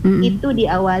keikhlasan. Itu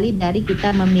diawali dari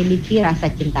kita memiliki rasa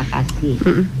cinta kasih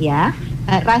ya.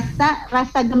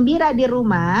 Rasa gembira di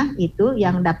rumah itu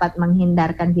yang dapat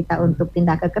menghindarkan kita untuk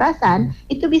tindak kekerasan,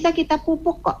 itu bisa kita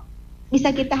pupuk kok, bisa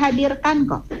kita hadirkan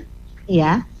kok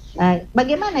ya.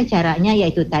 Bagaimana caranya?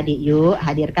 Yaitu tadi, yuk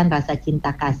hadirkan rasa cinta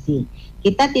kasih.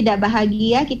 Kita tidak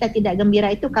bahagia, kita tidak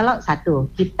gembira itu kalau 1,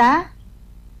 kita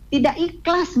tidak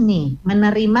ikhlas nih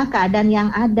menerima keadaan yang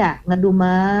ada,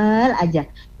 ngedumel aja.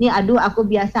 Nih aduh aku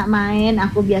biasa main,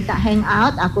 aku biasa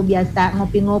hangout, aku biasa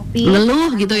ngopi-ngopi.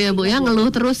 Ngeluh gitu ya Bu ya, ngeluh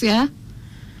terus ya.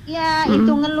 Ya itu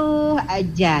ngeluh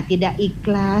aja, tidak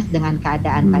ikhlas dengan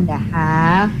keadaan.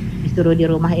 Padahal disuruh di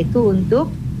rumah itu untuk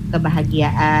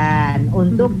kebahagiaan,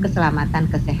 untuk keselamatan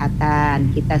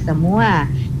kesehatan kita semua.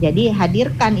 Jadi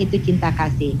hadirkan itu cinta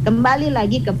kasih. Kembali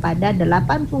lagi kepada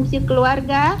 8 fungsi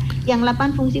keluarga. Yang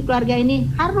 8 fungsi keluarga ini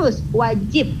harus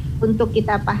wajib untuk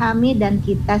kita pahami dan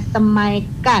kita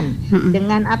semaikan.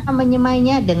 Dengan apa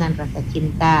menyemainya? Dengan rasa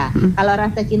cinta. Kalau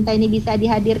rasa cinta ini bisa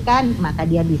dihadirkan, maka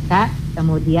dia bisa,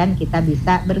 kemudian kita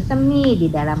bisa bersemi di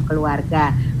dalam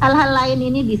keluarga. Hal-hal lain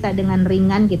ini bisa dengan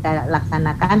ringan kita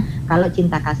laksanakan kalau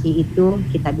cinta kasih itu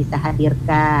kita bisa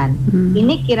hadirkan.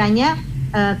 Ini kiranya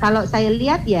kalau saya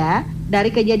lihat ya, dari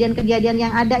kejadian-kejadian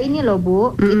yang ada ini loh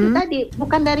Bu, itu tadi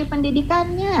bukan dari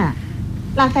pendidikannya.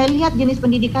 Lah saya lihat jenis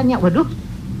pendidikannya, waduh,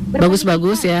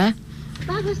 bagus-bagus ya.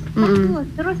 Bagus.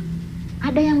 Terus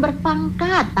ada yang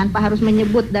berpangkat tanpa harus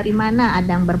menyebut dari mana,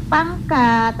 ada yang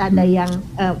berpangkat, ada yang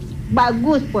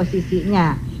bagus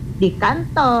posisinya di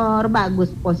kantor,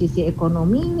 bagus posisi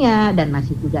ekonominya, dan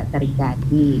masih juga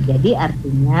terjadi. Jadi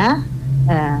artinya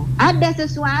ada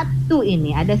sesuatu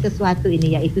ini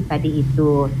yaitu tadi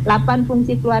itu 8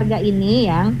 fungsi keluarga ini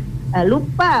yang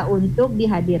lupa untuk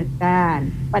dihadirkan.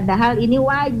 Padahal ini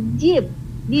wajib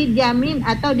dijamin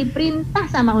atau diperintah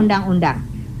sama undang-undang.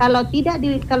 Kalau tidak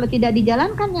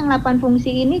dijalankan yang 8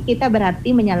 fungsi ini, kita berarti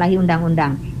menyalahi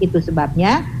undang-undang. Itu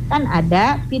sebabnya kan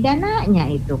ada pidananya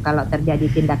itu kalau terjadi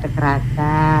tindak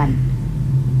kekerasan.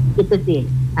 Itu sih.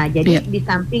 Nah, jadi di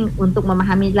samping untuk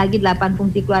memahami lagi 8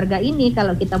 fungsi keluarga ini,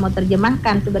 kalau kita mau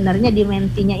terjemahkan sebenarnya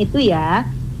dimensinya itu ya,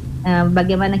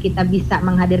 bagaimana kita bisa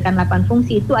menghadirkan 8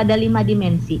 fungsi itu ada 5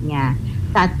 dimensinya.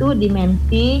 Satu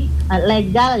dimensi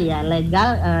legal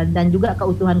dan juga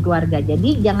keutuhan keluarga.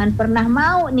 Jadi jangan pernah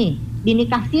mau nih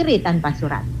dinikah siri tanpa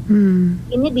surat.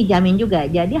 Ini dijamin juga.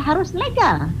 Jadi harus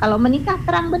legal. Kalau menikah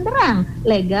terang benderang,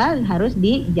 legal harus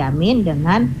dijamin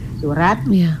dengan surat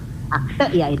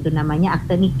akte, ya itu namanya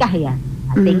akte nikah ya.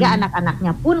 Sehingga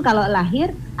anak-anaknya pun kalau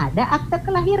lahir ada akte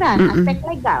kelahiran,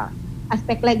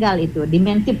 aspek legal itu.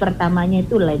 Dimensi pertamanya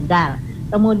itu legal.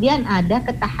 Kemudian ada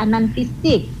ketahanan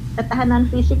fisik. Ketahanan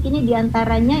fisik ini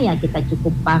diantaranya ya kita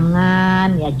cukup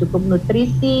pangan, ya cukup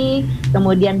nutrisi,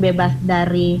 kemudian bebas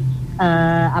dari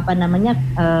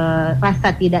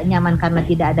rasa tidak nyaman karena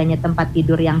tidak adanya tempat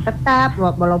tidur yang tetap,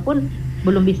 walaupun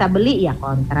belum bisa beli ya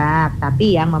kontrak,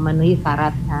 tapi yang memenuhi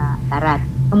syarat.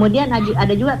 Kemudian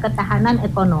ada juga ketahanan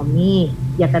ekonomi.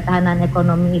 Ya ketahanan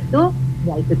ekonomi itu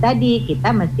ya itu tadi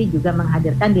kita mesti juga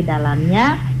menghadirkan di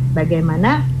dalamnya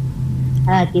bagaimana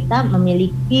kita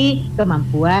memiliki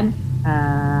kemampuan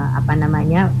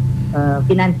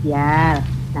finansial.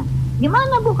 Nah,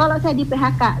 gimana Bu kalau saya di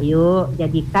PHK? Yuk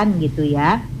jadikan gitu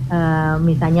ya.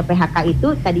 Misalnya PHK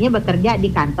itu tadinya bekerja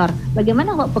di kantor.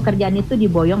 Bagaimana kok pekerjaan itu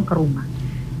diboyong ke rumah?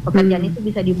 Pekerjaan itu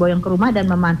bisa diboyong ke rumah dan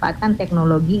memanfaatkan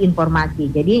teknologi informasi.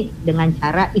 Jadi dengan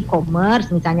cara e-commerce,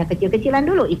 misalnya kecil-kecilan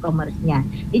dulu e-commerce-nya.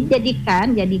 Jadi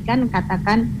jadikan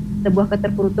katakan sebuah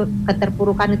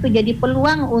keterpurukan itu jadi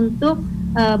peluang untuk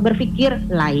berpikir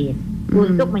lain,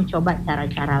 untuk mencoba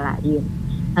cara-cara lain.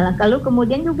 Lalu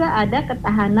kemudian juga ada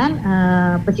ketahanan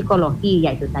psikologi,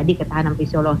 yaitu tadi ketahanan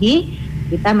fisiologi.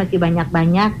 Kita mesti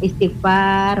banyak-banyak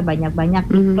istighfar, banyak-banyak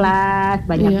ikhlas,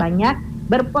 banyak-banyak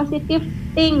berpositif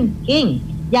thinking.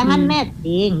 Jangan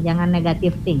netting, jangan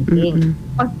negative thinking.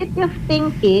 Positive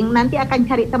thinking nanti akan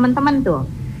cari teman-teman tuh.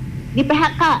 Di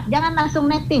PHK, jangan langsung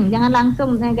netting, jangan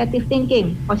langsung negative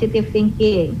thinking, positive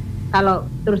thinking. Kalau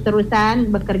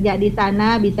terus-terusan bekerja di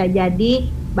sana bisa jadi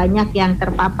banyak yang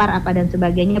terpapar apa dan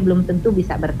sebagainya, belum tentu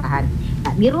bisa bertahan.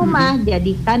 Nah, di rumah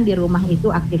jadikan di rumah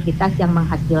itu aktivitas yang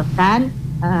menghasilkan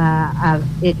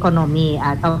ekonomi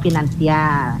atau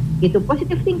finansial. Gitu,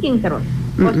 positive thinking terus.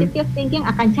 Positive thinking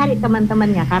akan cari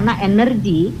teman-temannya karena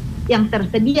energi yang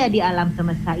tersedia di alam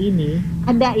semesta ini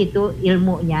ada itu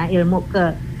ilmunya, ilmu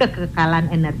kekekalan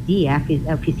energi ya,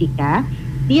 fisika.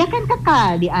 Dia kan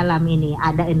kekal di alam ini,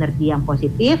 ada energi yang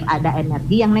positif, ada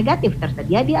energi yang negatif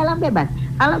tersedia di alam bebas.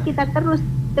 Kalau kita terus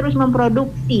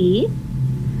memproduksi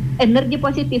energi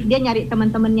positif, dia nyari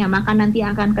teman-temannya, maka nanti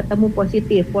akan ketemu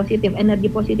positif, energi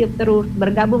positif terus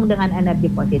bergabung dengan energi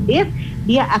positif,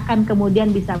 dia akan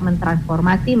kemudian bisa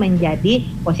mentransformasi menjadi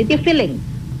positive feeling.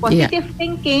 Positive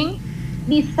thinking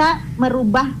bisa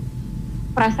merubah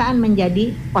perasaan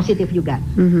menjadi positif juga.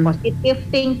 Positive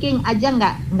thinking aja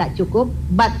nggak cukup,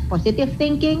 but positive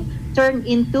thinking turn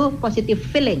into positive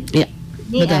feeling.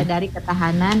 Ini dari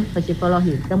ketahanan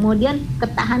psikologi. Kemudian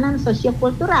ketahanan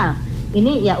sosiokultural.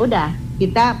 Ini ya udah,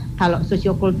 kita kalau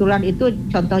sosiokultural itu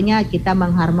contohnya kita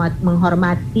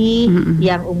menghormati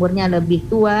yang umurnya lebih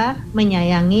tua,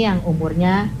 menyayangi yang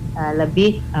umurnya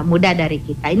lebih muda dari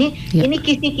kita. Ini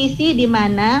kisi-kisi di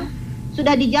mana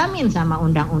sudah dijamin sama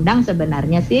undang-undang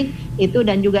sebenarnya sih itu,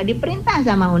 dan juga diperintah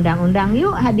sama undang-undang.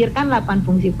 Yuk hadirkan 8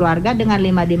 fungsi keluarga dengan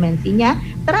 5 dimensinya,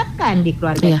 terapkan di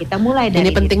keluarga kita mulai dari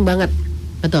ini penting banget.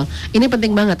 Betul, ini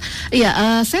penting banget.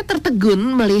 Iya, saya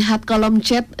tertegun melihat kolom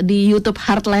chat di YouTube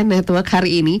Heartland Network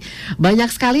hari ini. Banyak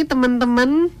sekali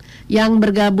teman-teman yang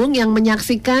bergabung, yang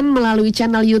menyaksikan melalui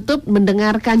channel YouTube,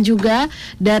 mendengarkan juga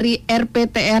dari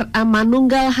RPTRA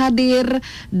Manunggal hadir,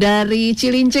 dari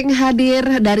Cilincing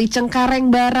hadir, dari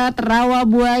Cengkareng Barat,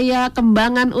 Rawabuaya,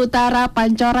 Kembangan Utara,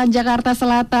 Pancoran Jakarta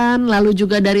Selatan, lalu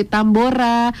juga dari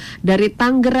Tambora, dari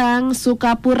Tangerang,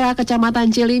 Sukapura, Kecamatan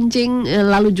Cilincing,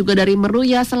 lalu juga dari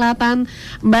Meruya Selatan.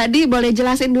 Mbak Di, boleh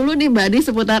jelasin dulu nih Mbak Di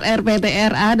seputar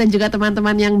RPTRA dan juga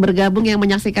teman-teman yang bergabung yang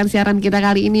menyaksikan siaran kita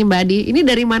kali ini Mbak Di. Ini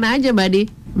dari mana aja Mbak Di?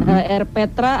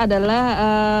 RPTRA adalah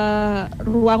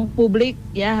ruang publik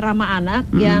ya ramah anak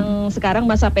yang sekarang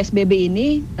masa PSBB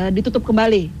ini ditutup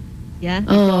kembali ya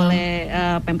oleh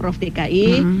Pemprov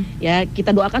DKI. Ya,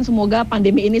 kita doakan semoga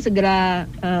pandemi ini segera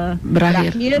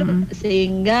berakhir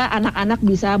sehingga anak-anak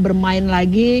bisa bermain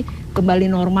lagi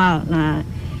kembali normal. Nah,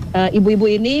 ibu-ibu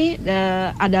ini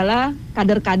adalah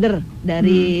kader-kader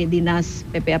dari Dinas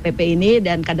PPAPP ini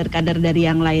dan kader-kader dari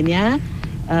yang lainnya.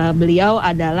 Beliau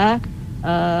adalah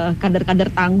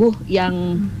kader-kader tangguh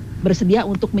yang bersedia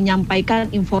untuk menyampaikan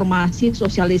informasi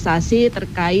sosialisasi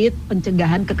terkait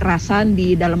pencegahan kekerasan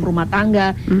di dalam rumah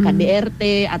tangga,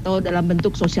 KDRT atau dalam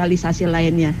bentuk sosialisasi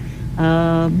lainnya.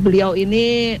 Beliau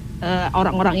ini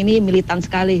orang-orang ini militan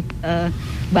sekali,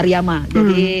 Baryama.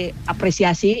 Jadi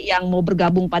apresiasi yang mau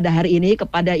bergabung pada hari ini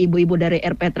kepada ibu-ibu dari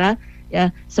Petra, ya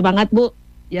semangat Bu,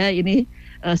 ya ini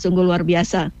sungguh luar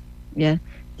biasa, ya.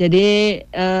 Jadi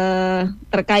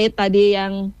terkait tadi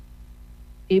yang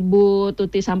Ibu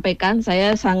Tuti sampaikan,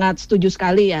 saya sangat setuju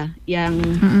sekali ya, yang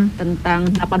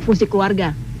tentang 8 fungsi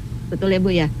keluarga. Betul ya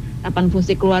Bu ya? 8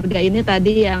 fungsi keluarga ini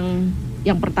tadi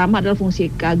yang pertama adalah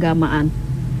fungsi keagamaan.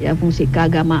 Ya, fungsi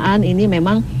keagamaan ini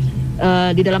memang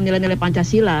di dalam nilai-nilai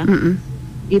Pancasila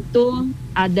itu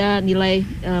ada nilai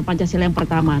Pancasila yang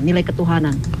pertama, nilai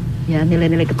ketuhanan. Ya,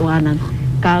 nilai-nilai ketuhanan.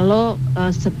 Kalau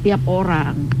setiap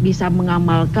orang bisa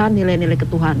mengamalkan nilai-nilai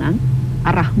ketuhanan,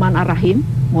 Ar-Rahman Ar-Rahim,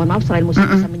 mohon maaf selain muslim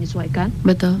bisa menyesuaikan,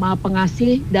 betul, Maha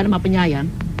Pengasih dan Maha Penyayang,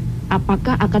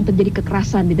 apakah akan terjadi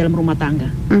kekerasan di dalam rumah tangga?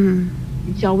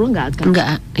 Insya Allah nggak akan.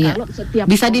 Iya. Kalau setiap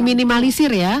bisa diminimalisir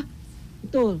ya.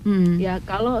 Betul. Ya,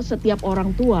 kalau setiap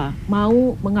orang tua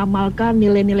mau mengamalkan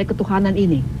nilai-nilai ketuhanan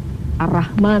ini,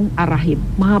 Ar-Rahman Ar-Rahim,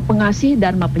 Maha Pengasih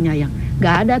dan Maha Penyayang,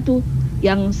 nggak ada tuh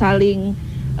yang saling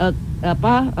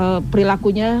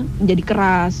perilakunya menjadi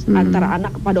keras antara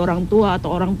anak kepada orang tua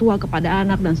atau orang tua kepada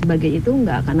anak dan sebagainya, itu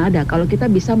nggak akan ada kalau kita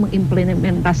bisa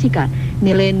mengimplementasikan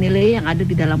nilai-nilai yang ada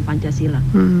di dalam Pancasila.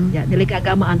 Ya, nilai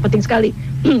keagamaan penting sekali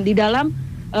di dalam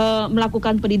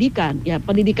melakukan pendidikan. Ya,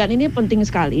 pendidikan ini penting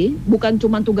sekali, bukan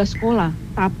cuma tugas sekolah,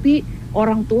 tapi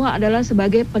orang tua adalah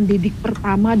sebagai pendidik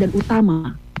pertama dan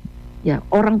utama. Ya,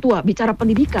 orang tua bicara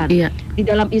pendidikan di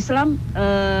dalam Islam,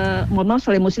 mohon maaf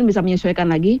selain muslim bisa menyesuaikan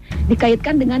lagi,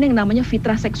 dikaitkan dengan yang namanya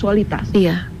fitrah seksualitas.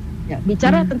 Ya,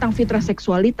 bicara tentang fitrah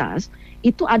seksualitas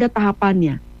itu ada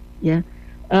tahapannya. Ya,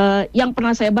 yang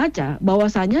pernah saya baca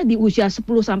bahwasanya di usia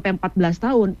 10-14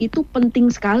 tahun itu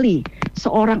penting sekali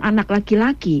seorang anak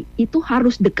laki-laki itu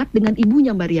harus dekat dengan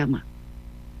ibunya, Mbak Riyama.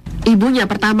 Ibunya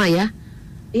pertama ya.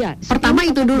 Iya, pertama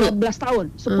itu dulu 12 tahun,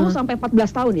 10 sampai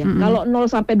 14 tahun ya. Kalau 0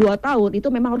 sampai 2 tahun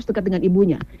itu memang harus dekat dengan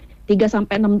ibunya. 3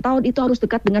 sampai 6 tahun itu harus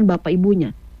dekat dengan bapak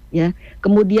ibunya, ya.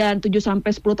 Kemudian 7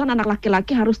 sampai 10 tahun anak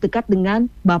laki-laki harus dekat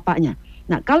dengan bapaknya.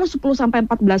 Nah, kalau 10 sampai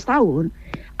 14 tahun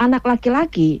anak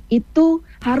laki-laki itu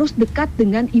harus dekat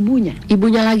dengan ibunya.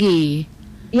 Ibunya lagi.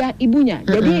 Ya, ibunya.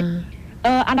 Jadi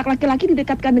anak laki-laki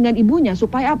didekatkan dengan ibunya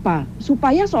supaya apa?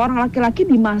 Supaya seorang laki-laki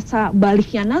di masa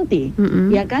baliknya nanti,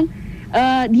 ya kan?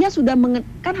 Dia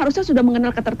kan harusnya sudah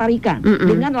mengenal ketertarikan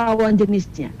dengan lawan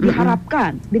jenisnya.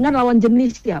 Diharapkan dengan lawan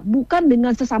jenisnya, bukan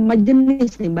dengan sesama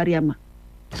jenis nih, Mbak Riyama.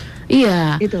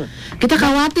 Iya. Itu. Kita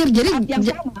khawatir. Jadi yang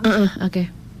sama.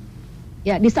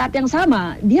 Ya, di saat yang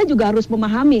sama dia juga harus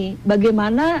memahami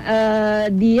bagaimana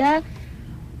dia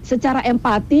secara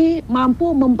empati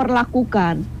mampu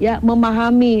memperlakukan, ya,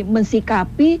 memahami,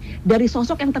 mensikapi dari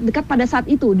sosok yang terdekat pada saat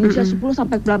itu di usia 10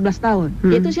 sampai 14 tahun.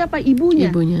 Yaitu siapa?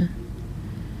 Ibunya.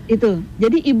 Itu.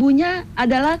 Jadi ibunya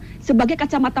adalah sebagai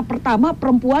kacamata pertama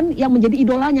perempuan yang menjadi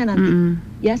idolanya nanti.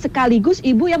 Ya, sekaligus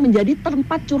ibu yang menjadi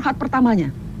tempat curhat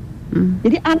pertamanya.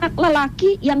 Jadi anak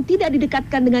lelaki yang tidak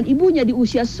didekatkan dengan ibunya di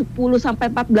usia 10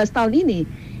 sampai 14 tahun ini,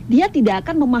 dia tidak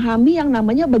akan memahami yang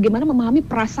namanya bagaimana memahami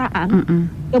perasaan,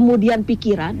 kemudian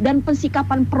pikiran dan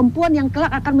pensikapan perempuan yang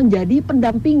kelak akan menjadi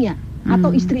pendampingnya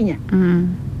atau istrinya.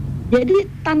 Jadi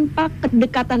tanpa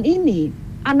kedekatan ini,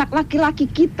 anak laki-laki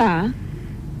kita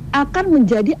akan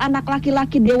menjadi anak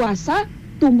laki-laki dewasa,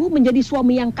 tumbuh menjadi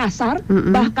suami yang kasar,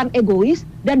 bahkan egois,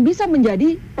 dan bisa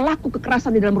menjadi pelaku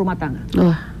kekerasan di dalam rumah tangga.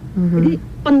 Jadi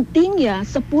penting ya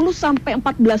 10 sampai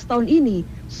 14 tahun ini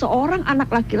seorang anak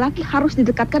laki-laki harus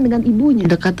didekatkan dengan ibunya.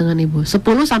 Dekat dengan ibu.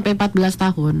 10 sampai 14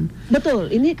 tahun.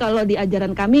 Betul. Ini kalau di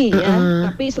ajaran kami ya,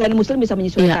 tapi selain muslim bisa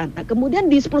menyesuaikan. Nah,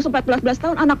 kemudian di 10 sampai 14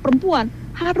 tahun anak perempuan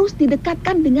harus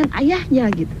didekatkan dengan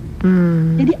ayahnya gitu.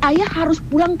 Jadi ayah harus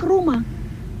pulang ke rumah.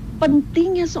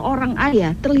 Pentingnya seorang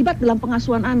ayah terlibat dalam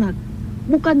pengasuhan anak.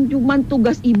 Bukan cuma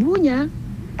tugas ibunya,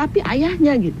 tapi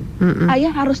ayahnya gitu. Ayah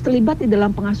harus terlibat di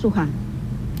dalam pengasuhan.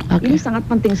 Ini sangat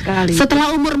penting sekali.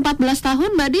 Setelah umur 14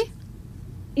 tahun, Mbak Di?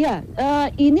 Iya,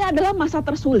 ini adalah masa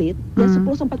tersulit. Ya, 10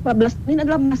 sampai 14 ini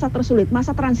adalah masa tersulit,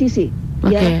 masa transisi.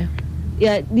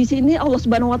 Ya, di sini Allah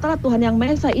Subhanahu wa taala, Tuhan yang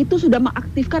Maha Esa itu sudah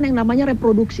mengaktifkan yang namanya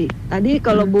reproduksi. Tadi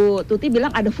kalau Bu Tuti bilang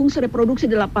ada fungsi reproduksi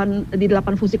di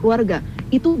 8 fungsi keluarga.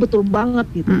 Itu betul banget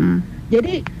gitu.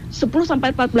 Jadi 10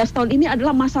 sampai 14 tahun ini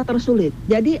adalah masa tersulit.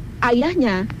 Jadi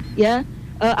ayahnya ya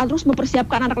harus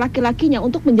mempersiapkan anak laki-lakinya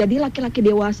untuk menjadi laki-laki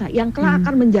dewasa yang kelak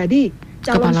akan menjadi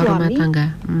calon kepala suami, rumah tangga.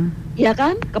 Ya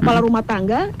kan, kepala rumah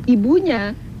tangga.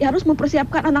 Ibunya ya harus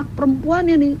mempersiapkan anak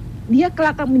perempuannya nih. Dia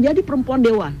akan menjadi perempuan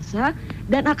dewasa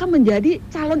dan akan menjadi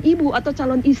calon ibu atau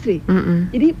calon istri.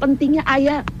 Jadi pentingnya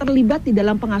ayah terlibat di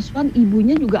dalam pengasuhan,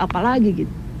 ibunya juga apalagi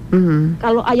gitu.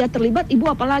 Kalau ayah terlibat, ibu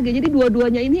apalagi. Jadi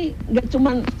dua-duanya ini gak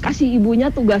cuma kasih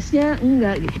ibunya tugasnya,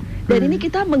 enggak gitu. Dan ini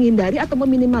kita menghindari atau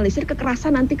meminimalisir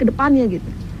kekerasan nanti ke depannya gitu.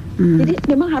 Jadi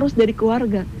memang harus dari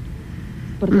keluarga.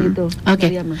 Seperti itu. Oke.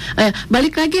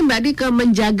 Balik lagi Mbak Di ke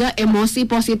menjaga emosi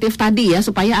positif tadi ya,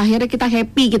 supaya akhirnya kita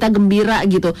happy, kita gembira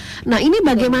gitu. Nah ini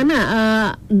bagaimana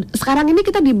sekarang ini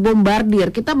kita dibombardir,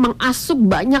 kita mengasup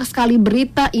banyak sekali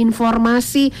berita,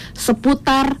 informasi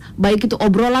seputar baik itu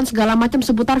obrolan segala macam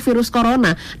seputar virus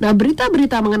corona. Nah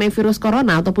berita-berita mengenai virus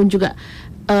corona ataupun juga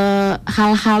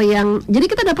hal-hal yang, jadi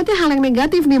kita dapatnya hal yang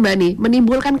negatif nih Mbak nih,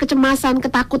 menimbulkan kecemasan,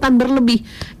 ketakutan berlebih.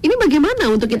 Ini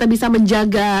bagaimana untuk kita bisa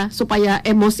menjaga supaya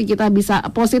emosi kita bisa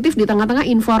positif di tengah-tengah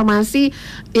informasi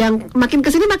yang makin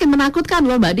kesini makin menakutkan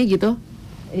loh Mbak Di gitu.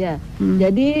 Iya,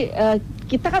 jadi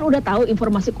kita kan udah tahu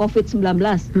informasi COVID-19,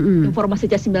 informasi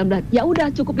C19, ya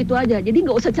udah cukup itu aja. Jadi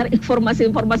nggak usah cari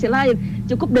informasi-informasi lain,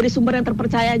 cukup dari sumber yang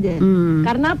terpercaya aja.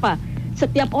 Karena apa?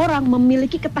 Setiap orang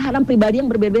memiliki ketahanan pribadi yang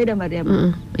berbeda-beda, Mbak Dia.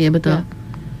 Iya betul. Ya.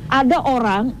 Ada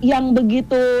orang yang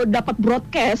begitu dapat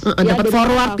broadcast, dapat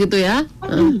forward gitu ya.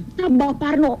 Tambah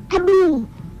parno,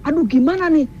 aduh gimana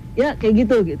nih? Ya kayak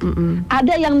gitu.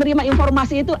 Ada yang nerima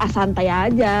informasi itu santai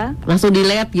aja, langsung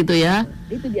dilihat gitu ya.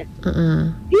 Itu dia.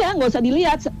 Iya nggak usah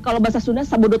dilihat. Kalau bahasa Sunda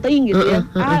sabodo teuing gitu ya.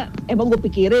 Emang gue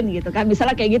pikirin gitu kan.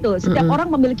 Misalnya kayak gitu. Setiap orang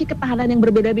memiliki ketahanan yang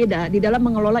berbeda-beda di dalam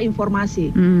mengelola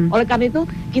informasi. Oleh karena itu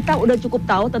kita udah cukup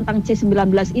tahu tentang C19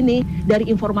 ini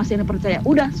dari informasi yang dipercaya.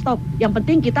 Udah stop. Yang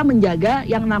penting kita menjaga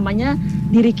yang namanya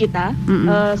diri kita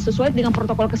sesuai dengan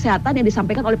protokol kesehatan yang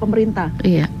disampaikan oleh pemerintah.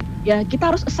 Iya. Ya kita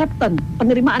harus acceptance,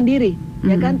 penerimaan diri,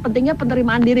 ya kan, pentingnya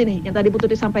penerimaan diri nih, yang tadi Bu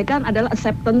Tuti sampaikan adalah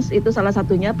acceptance, itu salah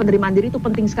satunya, penerimaan diri itu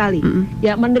penting sekali,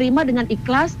 ya menerima dengan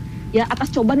ikhlas, ya atas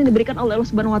cobaan yang diberikan oleh Allah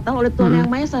Subhanahu Wa Taala, oleh Tuhan Yang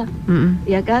Maha Esa,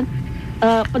 ya kan,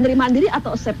 penerimaan diri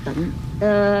atau acceptance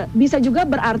bisa juga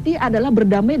berarti adalah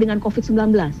berdamai dengan COVID-19,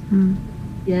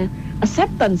 ya,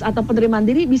 acceptance atau penerimaan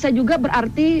diri bisa juga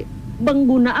berarti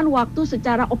penggunaan waktu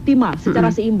secara optimal, secara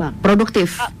seimbang,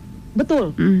 produktif.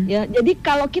 Betul, ya. Jadi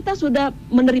kalau kita sudah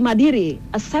menerima diri,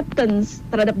 acceptance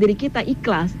terhadap diri kita,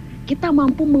 ikhlas, kita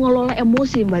mampu mengelola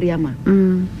emosi, Mbak Riyama.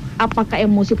 Apakah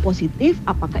emosi positif,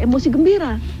 apakah emosi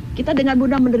gembira? Kita dengan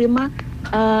mudah menerima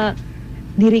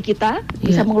diri kita,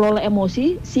 bisa mengelola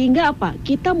emosi, sehingga apa?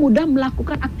 Kita mudah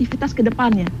melakukan aktivitas ke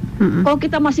depannya. Kalau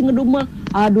kita masih ngedumel,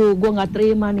 aduh, gue nggak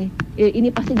terima nih.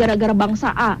 Ini pasti gara-gara bangsa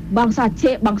A, bangsa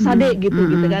C, bangsa D gitu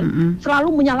kan.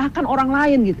 Selalu menyalahkan orang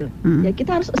lain gitu. Ya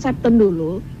kita harus acceptance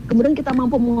dulu, kemudian kita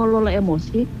mampu mengelola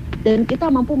emosi dan kita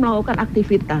mampu melakukan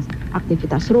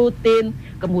aktivitas rutin,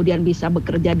 kemudian bisa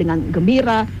bekerja dengan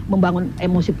gembira, membangun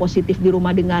emosi positif di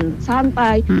rumah dengan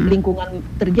santai, lingkungan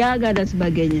terjaga dan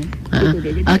sebagainya. Gitu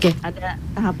dia. Jadi ada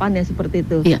tahapannya seperti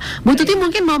itu. Iya. Bu Tuti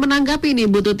mungkin mau menanggapi nih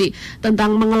Bu Tuti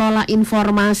tentang mengelola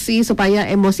informasi supaya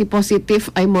emosi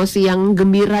positif, emosi yang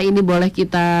gembira ini boleh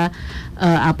kita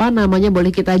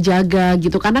boleh kita jaga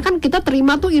gitu. Karena kan kita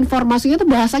terima tuh informasinya tuh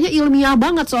bahasanya ilmiah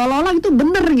banget, seolah-olah itu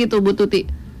benar gitu Bu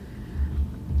Tuti.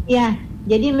 Ya,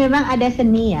 jadi memang ada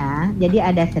seni ya. Jadi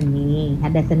ada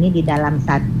seni di dalam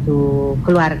satu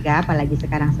keluarga, apalagi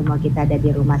sekarang semua kita ada di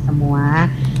rumah semua.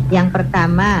 Yang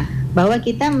pertama, bahwa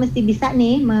kita mesti bisa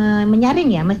nih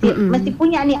menyaring ya, mesti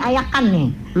punya nih ayakan nih.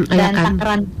 Dan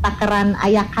takaran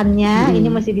ayakannya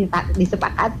ini mesti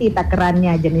disepakati,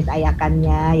 takarannya, jenis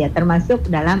ayakannya ya,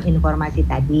 termasuk dalam informasi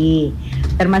tadi.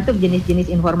 Termasuk jenis-jenis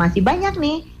informasi banyak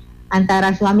nih.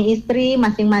 Antara suami istri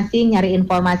masing-masing nyari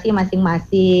informasi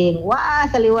masing-masing. Wah,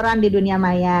 seliweran di dunia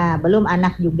maya, belum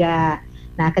anak juga.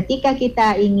 Nah, ketika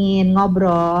kita ingin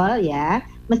ngobrol ya,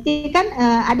 mesti kan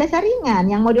ada saringan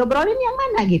yang mau diobrolin yang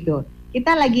mana gitu.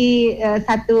 Kita lagi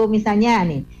satu misalnya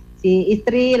nih, si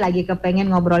istri lagi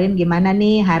kepengen ngobrolin gimana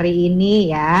nih hari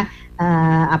ini ya,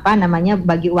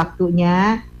 bagi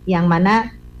waktunya, yang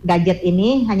mana gadget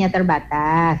ini hanya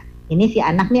terbatas. Ini si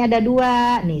anak nih ada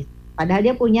 2 nih. Padahal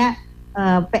dia punya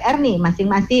PR nih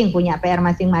masing-masing, punya PR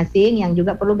masing-masing yang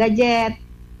juga perlu gadget.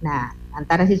 Nah,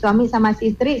 antara si suami sama si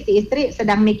istri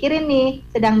sedang mikirin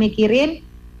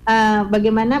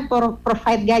bagaimana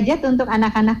provide gadget untuk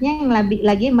anak-anaknya yang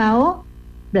lagi mau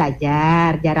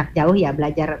belajar jarak jauh ya,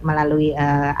 belajar melalui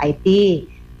IT.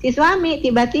 Si suami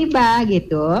tiba-tiba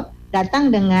gitu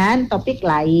datang dengan topik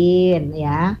lain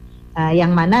ya.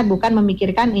 Yang mana bukan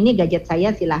memikirkan ini gadget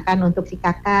saya silahkan untuk si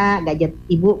kakak, gadget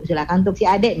ibu silahkan untuk si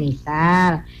adik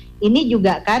misal. Ini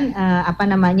juga kan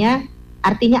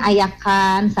Artinya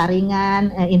ayakan, saringan,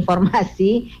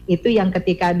 informasi itu yang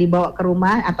ketika dibawa ke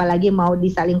rumah, apalagi mau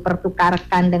disaling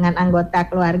pertukarkan dengan anggota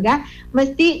keluarga,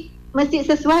 mesti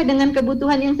sesuai dengan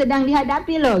kebutuhan yang sedang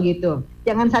dihadapi loh gitu.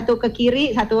 Jangan satu ke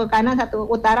kiri, satu ke kanan, satu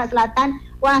ke utara, selatan.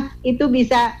 Wah, itu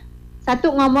bisa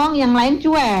satu ngomong yang lain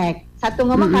cuek. Satu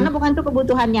ngomong karena bukan itu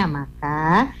kebutuhannya.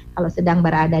 Maka kalau sedang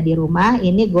berada di rumah,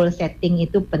 ini goal setting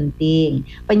itu penting.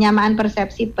 Penyamaan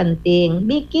persepsi penting.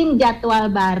 Bikin jadwal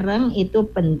bareng itu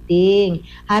penting.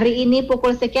 Hari ini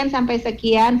pukul sekian sampai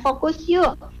sekian, fokus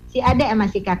yuk. Si adik sama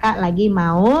si kakak lagi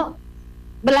mau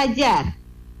belajar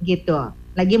gitu.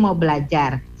 Lagi mau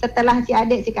belajar. Setelah si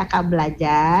adik si kakak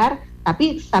belajar,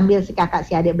 tapi sambil si kakak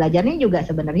si adik belajarnya juga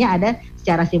sebenarnya ada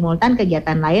secara simultan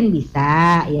kegiatan lain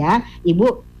bisa ya.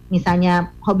 Ibu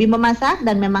misalnya hobi memasak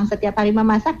dan memang setiap hari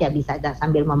memasak ya bisa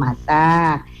sambil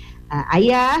memasak.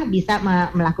 Ayah bisa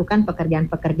melakukan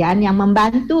pekerjaan-pekerjaan yang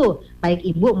membantu baik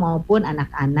ibu maupun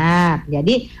anak-anak.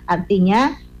 Jadi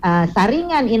artinya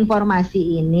saringan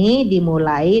informasi ini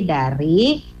dimulai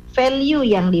dari value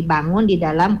yang dibangun di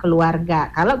dalam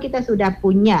keluarga. Kalau kita sudah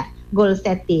punya goal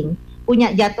setting,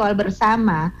 punya jadwal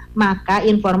bersama, maka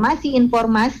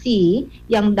informasi-informasi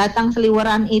yang datang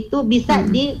seliweran itu bisa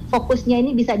fokusnya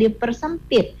ini bisa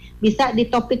dipersempit, bisa di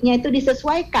topiknya itu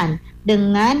disesuaikan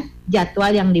dengan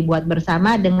jadwal yang dibuat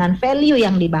bersama, dengan value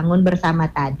yang dibangun bersama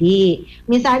tadi.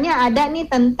 Misalnya ada nih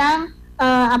tentang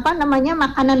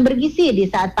makanan bergizi di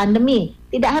saat pandemi.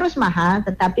 Tidak harus mahal,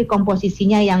 tetapi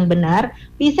komposisinya yang benar,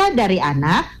 bisa dari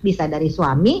anak, bisa dari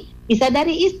suami, bisa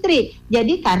dari istri.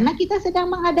 Jadi karena kita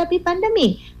sedang menghadapi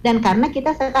pandemi dan karena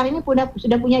kita sekarang ini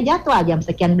sudah punya jadwal, jam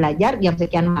sekian belajar, jam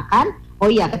sekian makan. Oh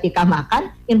iya, ketika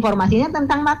makan informasinya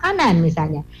tentang makanan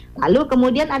misalnya. Lalu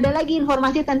kemudian ada lagi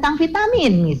informasi tentang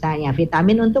vitamin misalnya,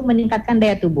 vitamin untuk meningkatkan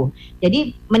daya tubuh.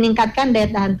 Jadi meningkatkan daya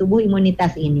tahan tubuh,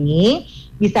 imunitas ini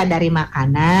bisa dari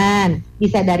makanan,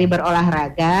 bisa dari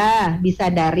berolahraga, bisa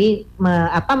dari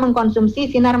mengkonsumsi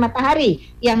sinar matahari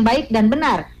yang baik dan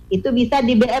benar. Itu bisa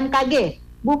di BMKG.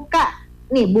 Buka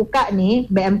nih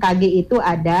BMKG itu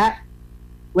ada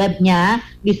webnya.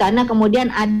 Di sana kemudian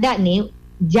ada nih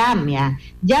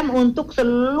jam untuk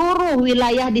seluruh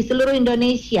wilayah di seluruh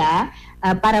Indonesia.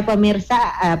 Para pemirsa,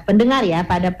 pendengar ya,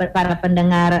 para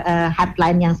pendengar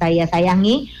hotline yang saya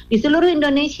sayangi, di seluruh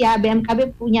Indonesia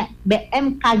BMKG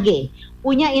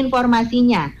punya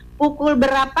informasinya. Pukul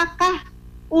berapakah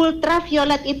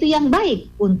ultraviolet itu yang baik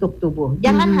untuk tubuh?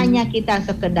 Jangan hanya kita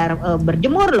sekedar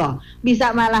berjemur loh, bisa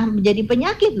malah menjadi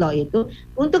penyakit loh itu.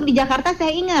 Untuk di Jakarta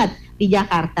saya ingat, di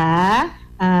Jakarta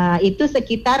itu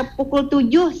sekitar pukul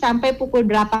 7 sampai pukul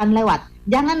 8 lewat.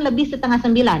 Jangan lebih setengah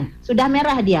 9, sudah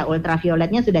merah dia,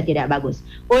 ultravioletnya sudah tidak bagus.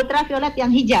 Ultraviolet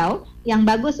yang hijau, yang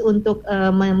bagus untuk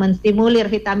menstimulir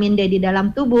vitamin D di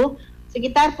dalam tubuh,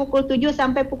 sekitar pukul 7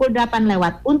 sampai pukul 8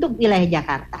 lewat untuk wilayah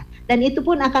Jakarta. Dan itu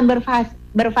pun akan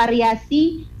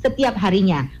bervariasi setiap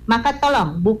harinya. Maka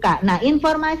tolong buka. Nah,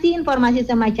 informasi-informasi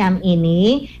semacam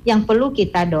ini yang perlu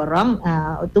kita dorong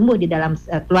tumbuh di dalam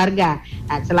keluarga.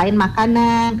 Nah, selain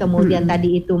makanan, kemudian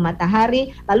tadi itu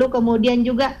matahari, lalu kemudian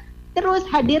juga terus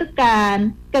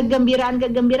hadirkan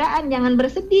kegembiraan-kegembiraan, jangan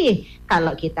bersedih.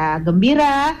 Kalau kita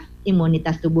gembira,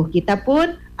 imunitas tubuh kita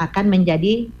pun akan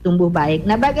menjadi tumbuh baik.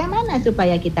 Nah, bagaimana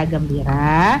supaya kita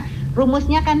gembira?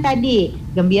 Rumusnya kan tadi,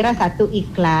 gembira satu,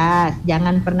 ikhlas.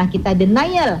 Jangan pernah kita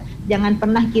denial, jangan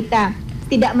pernah kita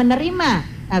tidak menerima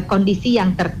kondisi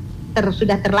yang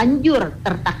sudah terlanjur,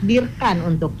 tertakdirkan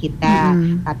untuk kita.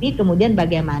 Tapi kemudian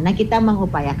bagaimana kita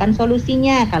mengupayakan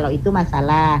solusinya kalau itu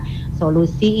masalah.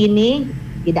 Solusi ini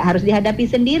tidak harus dihadapi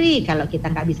sendiri kalau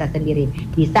kita nggak bisa sendiri.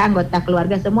 Bisa anggota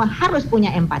keluarga semua harus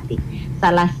punya empati.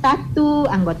 Salah satu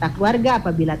anggota keluarga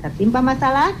apabila tertimpa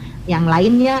masalah, yang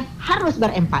lainnya harus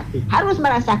berempati, harus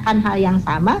merasakan hal yang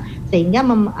sama sehingga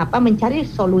mencari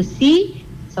solusi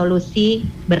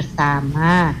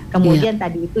bersama. Kemudian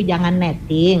tadi itu jangan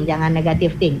netting, jangan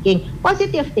negative thinking,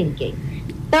 positive thinking.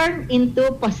 Turn into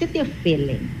positive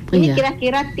feeling. Ini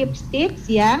kira-kira tips-tips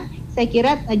yang saya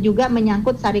kira juga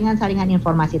menyangkut saringan-saringan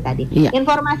informasi tadi.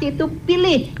 Informasi itu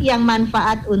pilih yang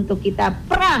manfaat untuk kita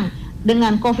perang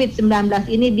dengan COVID-19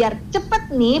 ini biar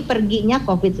cepat nih perginya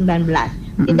COVID-19.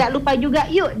 Tidak lupa juga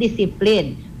yuk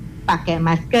disiplin. Pakai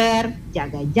masker,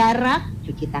 jaga jarak,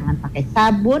 cuci tangan pakai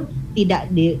sabun,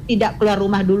 tidak keluar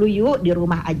rumah dulu yuk, di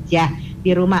rumah aja.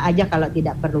 Di rumah aja kalau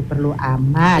tidak perlu-perlu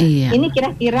amat. Ini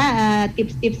kira-kira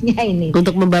tips-tipsnya ini.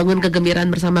 Untuk membangun kegembiraan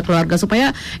bersama keluarga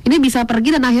supaya ini bisa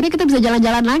pergi dan akhirnya kita bisa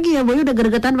jalan-jalan lagi ya. Boy udah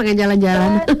gregetan pengen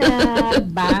jalan-jalan. Benar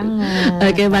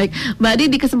banget. Oke, baik. Mbak Di,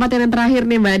 di kesempatan yang terakhir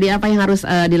nih Mbak Di, apa yang harus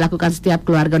dilakukan setiap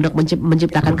keluarga untuk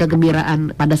menciptakan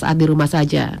kegembiraan pada saat di rumah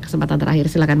saja? Kesempatan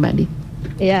terakhir, silakan Mbak Di.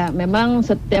 Ya, memang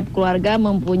setiap keluarga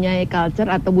mempunyai culture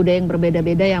atau budaya yang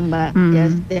berbeda-beda ya Mbak. Ya,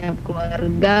 setiap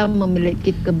keluarga memiliki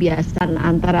kebiasaan,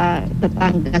 antara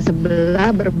tetangga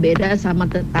sebelah berbeda sama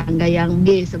tetangga yang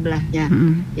B sebelahnya,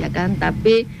 ya kan.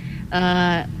 Tapi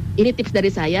ini tips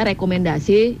dari saya,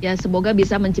 rekomendasi ya, semoga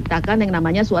bisa menciptakan yang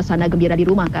namanya suasana gembira di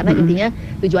rumah, karena intinya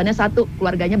tujuannya satu,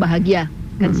 keluarganya bahagia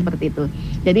kan, seperti itu.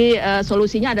 Jadi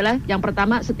solusinya adalah yang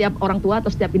pertama, setiap orang tua atau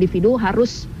setiap individu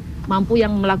harus mampu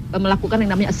yang melakukan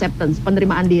yang namanya acceptance,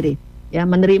 penerimaan diri, ya,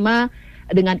 menerima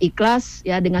dengan ikhlas,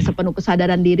 ya, dengan sepenuh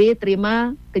kesadaran diri,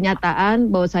 terima kenyataan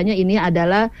bahwasanya ini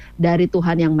adalah dari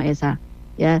Tuhan Yang Maha Esa,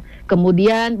 ya.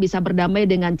 Kemudian bisa berdamai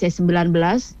dengan C19,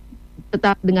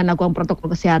 tetap dengan melakukan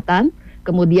protokol kesehatan,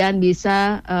 kemudian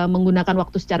bisa menggunakan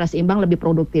waktu secara seimbang, lebih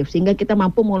produktif, sehingga kita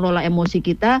mampu mengelola emosi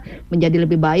kita menjadi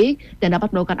lebih baik dan dapat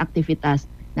melakukan aktivitas.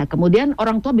 Nah, kemudian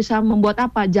orang tua bisa membuat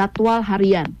apa? Jadwal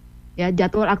harian. Ya,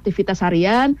 jadwal aktivitas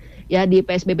harian ya di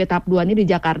PSBB tahap 2 ini di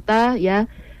Jakarta, ya,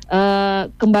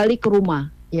 kembali ke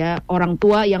rumah, ya. Orang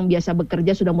tua yang biasa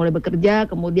bekerja sudah mulai bekerja,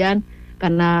 kemudian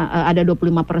karena ada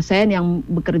 25% yang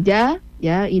bekerja,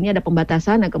 ya, ini ada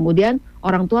pembatasan. Nah, kemudian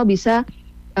orang tua bisa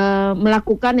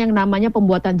melakukan yang namanya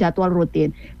pembuatan jadwal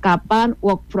rutin. Kapan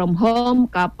work from home,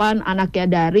 kapan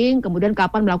anaknya daring, kemudian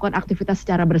kapan melakukan aktivitas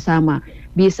secara bersama.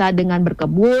 Bisa dengan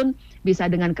berkebun, bisa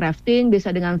dengan crafting,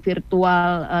 bisa dengan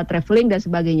virtual traveling dan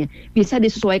sebagainya. Bisa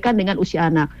disesuaikan dengan usia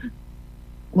anak.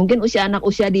 Mungkin usia anak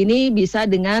usia dini bisa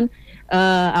dengan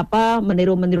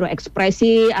meniru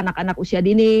ekspresi anak-anak usia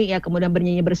dini, ya, kemudian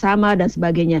bernyanyi bersama dan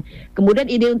sebagainya. Kemudian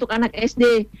ide untuk anak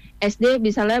SD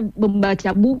misalnya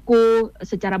membaca buku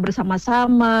secara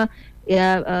bersama-sama,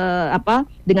 ya,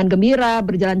 dengan gembira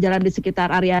berjalan-jalan di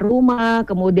sekitar area rumah,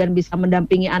 kemudian bisa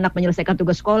mendampingi anak menyelesaikan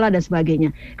tugas sekolah dan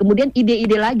sebagainya. Kemudian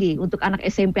ide-ide lagi untuk anak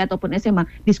SMP ataupun SMA,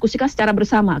 diskusikan secara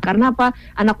bersama. Karena apa?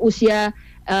 Anak usia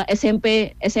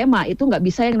SMP, SMA itu nggak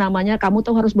bisa yang namanya kamu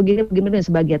tuh harus begini dan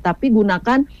sebagainya. Tapi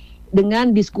gunakan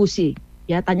dengan diskusi.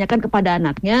 Ya, tanyakan kepada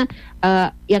anaknya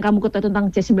yang kamu ketahui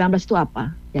tentang C19 itu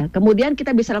apa. Ya, kemudian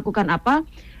kita bisa lakukan apa?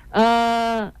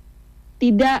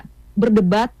 Tidak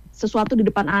berdebat sesuatu di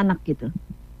depan anak gitu.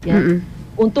 Ya,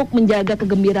 untuk menjaga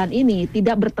kegembiraan ini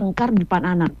tidak bertengkar di depan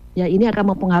anak. Ya, ini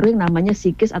akan mempengaruhi yang namanya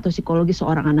psikis atau psikologi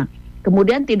seorang anak.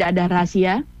 Kemudian tidak ada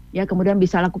rahasia. Ya, kemudian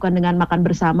bisa lakukan dengan makan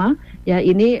bersama. Ya,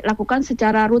 ini lakukan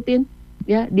secara rutin,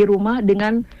 ya, di rumah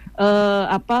dengan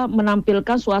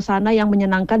menampilkan suasana yang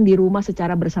menyenangkan di rumah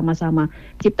secara bersama-sama.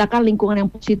 Ciptakan lingkungan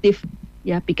yang positif,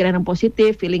 ya, pikiran yang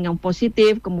positif, feeling yang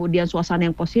positif, kemudian suasana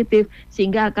yang positif,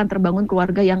 sehingga akan terbangun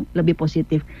keluarga yang lebih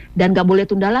positif. Dan gak boleh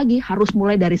tunda lagi, harus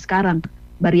mulai dari sekarang,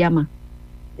 Bariama.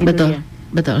 Betul.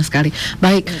 Betul sekali.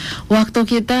 Baik, waktu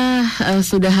kita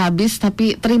sudah habis,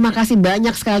 tapi terima kasih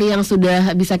banyak sekali yang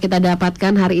sudah bisa kita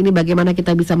dapatkan hari ini, bagaimana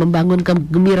kita bisa membangun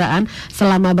kegembiraan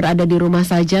selama berada di rumah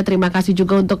saja. Terima kasih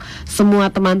juga untuk semua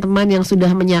teman-teman yang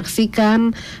sudah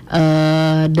menyaksikan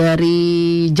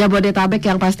dari Jabodetabek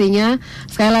yang pastinya.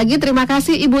 Sekali lagi terima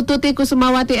kasih Ibu Tuti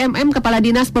Kusumawati MM, Kepala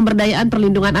Dinas Pemberdayaan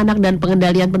Perlindungan Anak dan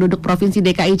Pengendalian Penduduk Provinsi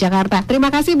DKI Jakarta.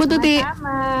 Terima kasih Bu Tuti.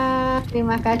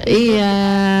 Terima kasih. Iya.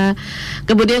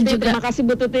 Kemudian juga terima kasih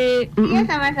Bu Tuti. Iya,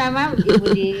 sama-sama Ibu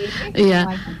Di. Iya.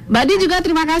 Mbak Di juga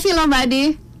terima kasih loh Mbak Di.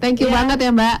 Thank you banget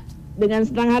ya Mbak. Dengan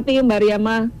senang hati Mbak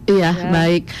Riyama. Iya, ya.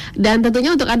 Baik. Dan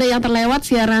tentunya untuk Anda yang terlewat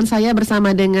siaran saya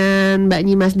bersama dengan Mbak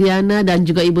Nyimas Diana dan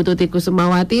juga Ibu Tuti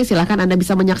Kusumawati, silakan Anda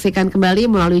bisa menyaksikan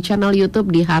kembali melalui channel YouTube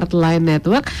di Heartline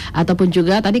Network, ataupun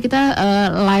juga tadi kita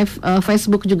live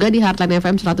Facebook juga di Heartline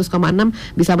FM 100,6,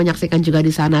 bisa menyaksikan juga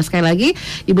di sana. Sekali lagi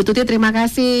Ibu Tuti terima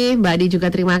kasih, Mbak Di juga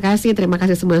terima kasih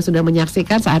semua yang sudah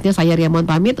menyaksikan. Saatnya saya Ria mohon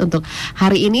pamit untuk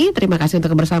hari ini. Terima kasih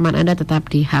untuk kebersamaan Anda, tetap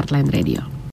di Heartline Radio.